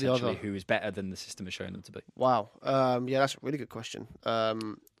inverse essentially, who is better than the system has shown them to be? Wow. That's a really good question.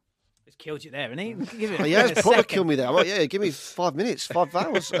 It's killed you there, hasn't he? It's probably killed me there. I'm like, give me 5 minutes, 5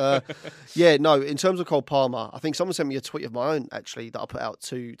 hours. In terms of Cole Palmer, I think someone sent me a tweet of my own, actually, that I put out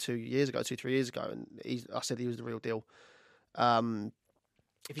 3 years ago, and I said he was the real deal.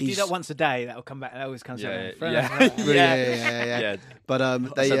 If you do that once a day, that'll come back. That always comes out. Yeah. But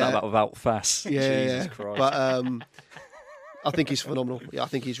they said that without fuss. Jesus Christ. But I think he's phenomenal. Yeah, I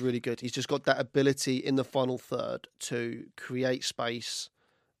think he's really good. He's just got that ability in the final third to create space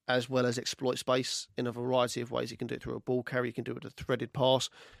as well as exploit space in a variety of ways. He can do it through a ball carry. He can do it with a threaded pass.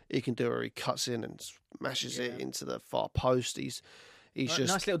 He can do it where he cuts in and smashes it into the far post. He's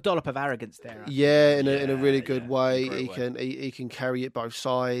just nice little dollop of arrogance there. In a really good way. He can carry it both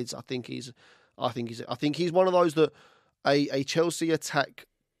sides. I think he's one of those that a Chelsea attack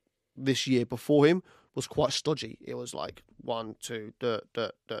this year before him was quite stodgy. It was like 1, 2,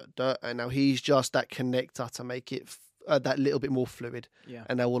 and now he's just that connector to make it that little bit more fluid. Yeah.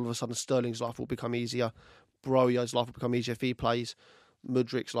 And now all of a sudden Sterling's life will become easier. Brojo's life will become easier if he plays.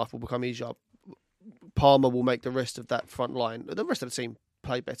 Mudrik's life will become easier. Palmer will make the rest of that front line, the rest of the team,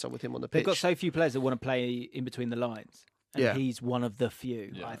 play better with him on the pitch. They've got so few players that want to play in between the lines, and he's one of the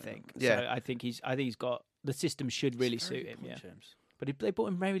few. I think. So I think he's got the system should really suit him. Yeah. James. But they bought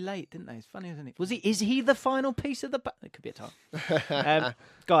him very late, didn't they? It's funny, isn't it? Is he the final piece of the? It could be a time.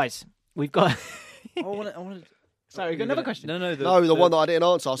 Guys, we've got. I wanted. Sorry, got another question. No, the one that I didn't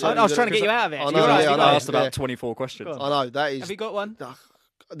answer. I was trying to get you out of it. I asked about 24 questions. I know that is. Have you got one?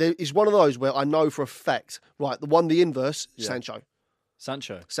 It's one of those where I know for a fact, right, the inverse, Sancho.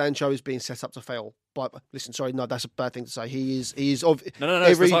 Sancho is being set up to fail Listen, sorry, no, that's a bad thing to say. He is. No.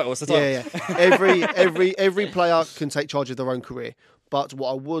 It's the title. It's the title. Yeah. Every player can take charge of their own career. But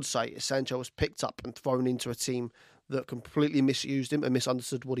what I would say is Sancho was picked up and thrown into a team that completely misused him and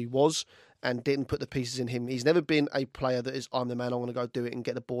misunderstood what he was and didn't put the pieces in him. He's never been a player that is, I'm the man, I want to go do it and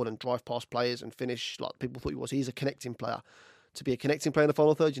get the ball and drive past players and finish like people thought he was. He's a connecting player. To be a connecting player in the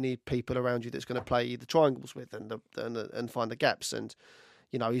final third, you need people around you that's going to play the triangles with and find the gaps. And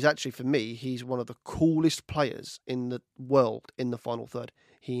you know, he's actually, for me, he's one of the coolest players in the world in the final third.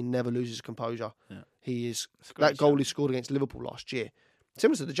 He never loses composure. Yeah. He is that goal he scored against Liverpool last year,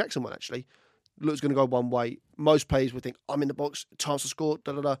 similar to the Jackson one actually. Looks going to go one way. Most players would think, I'm in the box, chance to score,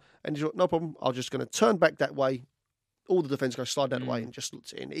 and he's like, no problem. I'm just going to turn back that way. All the defence go slide that way and just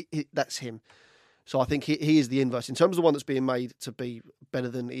looks in. That's him. So I think he is the inverse. In terms of the one that's being made to be better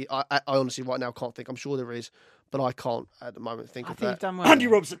than he, I honestly right now can't think. I'm sure there is, but I can't at the moment think of that. Done well. Andy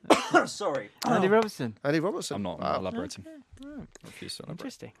Robertson. Sorry. Andy Robertson. Andy Robertson. I'm not elaborating. Refuse to elaborate.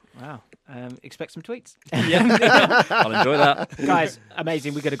 Interesting. Wow. Expect some tweets. Yeah. I'll enjoy that. Guys,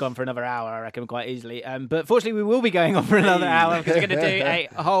 amazing. We could have gone for another hour, I reckon, quite easily. But fortunately, we will be going on for another hour because we're going to do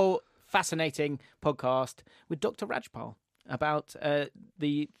a whole fascinating podcast with Dr. Rajpal about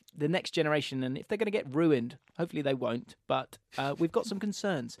the next generation and if they're going to get ruined. Hopefully they won't, but we've got some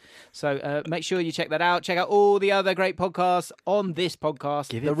concerns. So make sure you check that out. Check out all the other great podcasts on this podcast.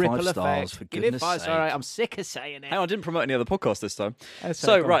 Give the it Ripple 5 stars, Effect. for Give goodness it 5 sake. stars. I'm sick of saying it. Hey, I didn't promote any other podcasts this time.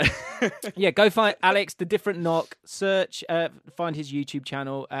 So right. Yeah, go find Alex, The Different Knock. Search, find his YouTube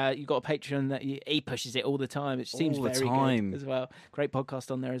channel. You've got a Patreon that he pushes it all the time. It seems All the very time. good as well. Great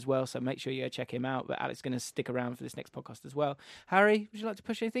podcast on there as well. So make sure you go check him out. But Alex is going to stick around for this next podcast as well. Harry, would you like to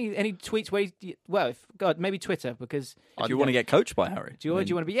push anything? Any tweets where maybe Twitter, because If you want to get coached by Harry. do you want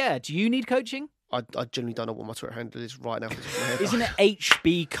to be? Yeah. Do you need coaching? I genuinely don't know what my Twitter handle is right now. Isn't it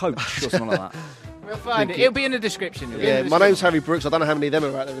HB Coach or something like that? We'll find it. It'll be in the description. My name's Harry Brooks. I don't know how many of them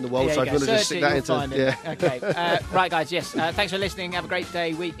are out there in the world, so if you want to just stick that into... Okay. Right, guys, yes. Thanks for listening. Have a great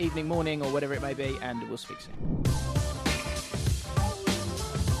day, week, evening, morning, or whatever it may be, and we'll speak soon.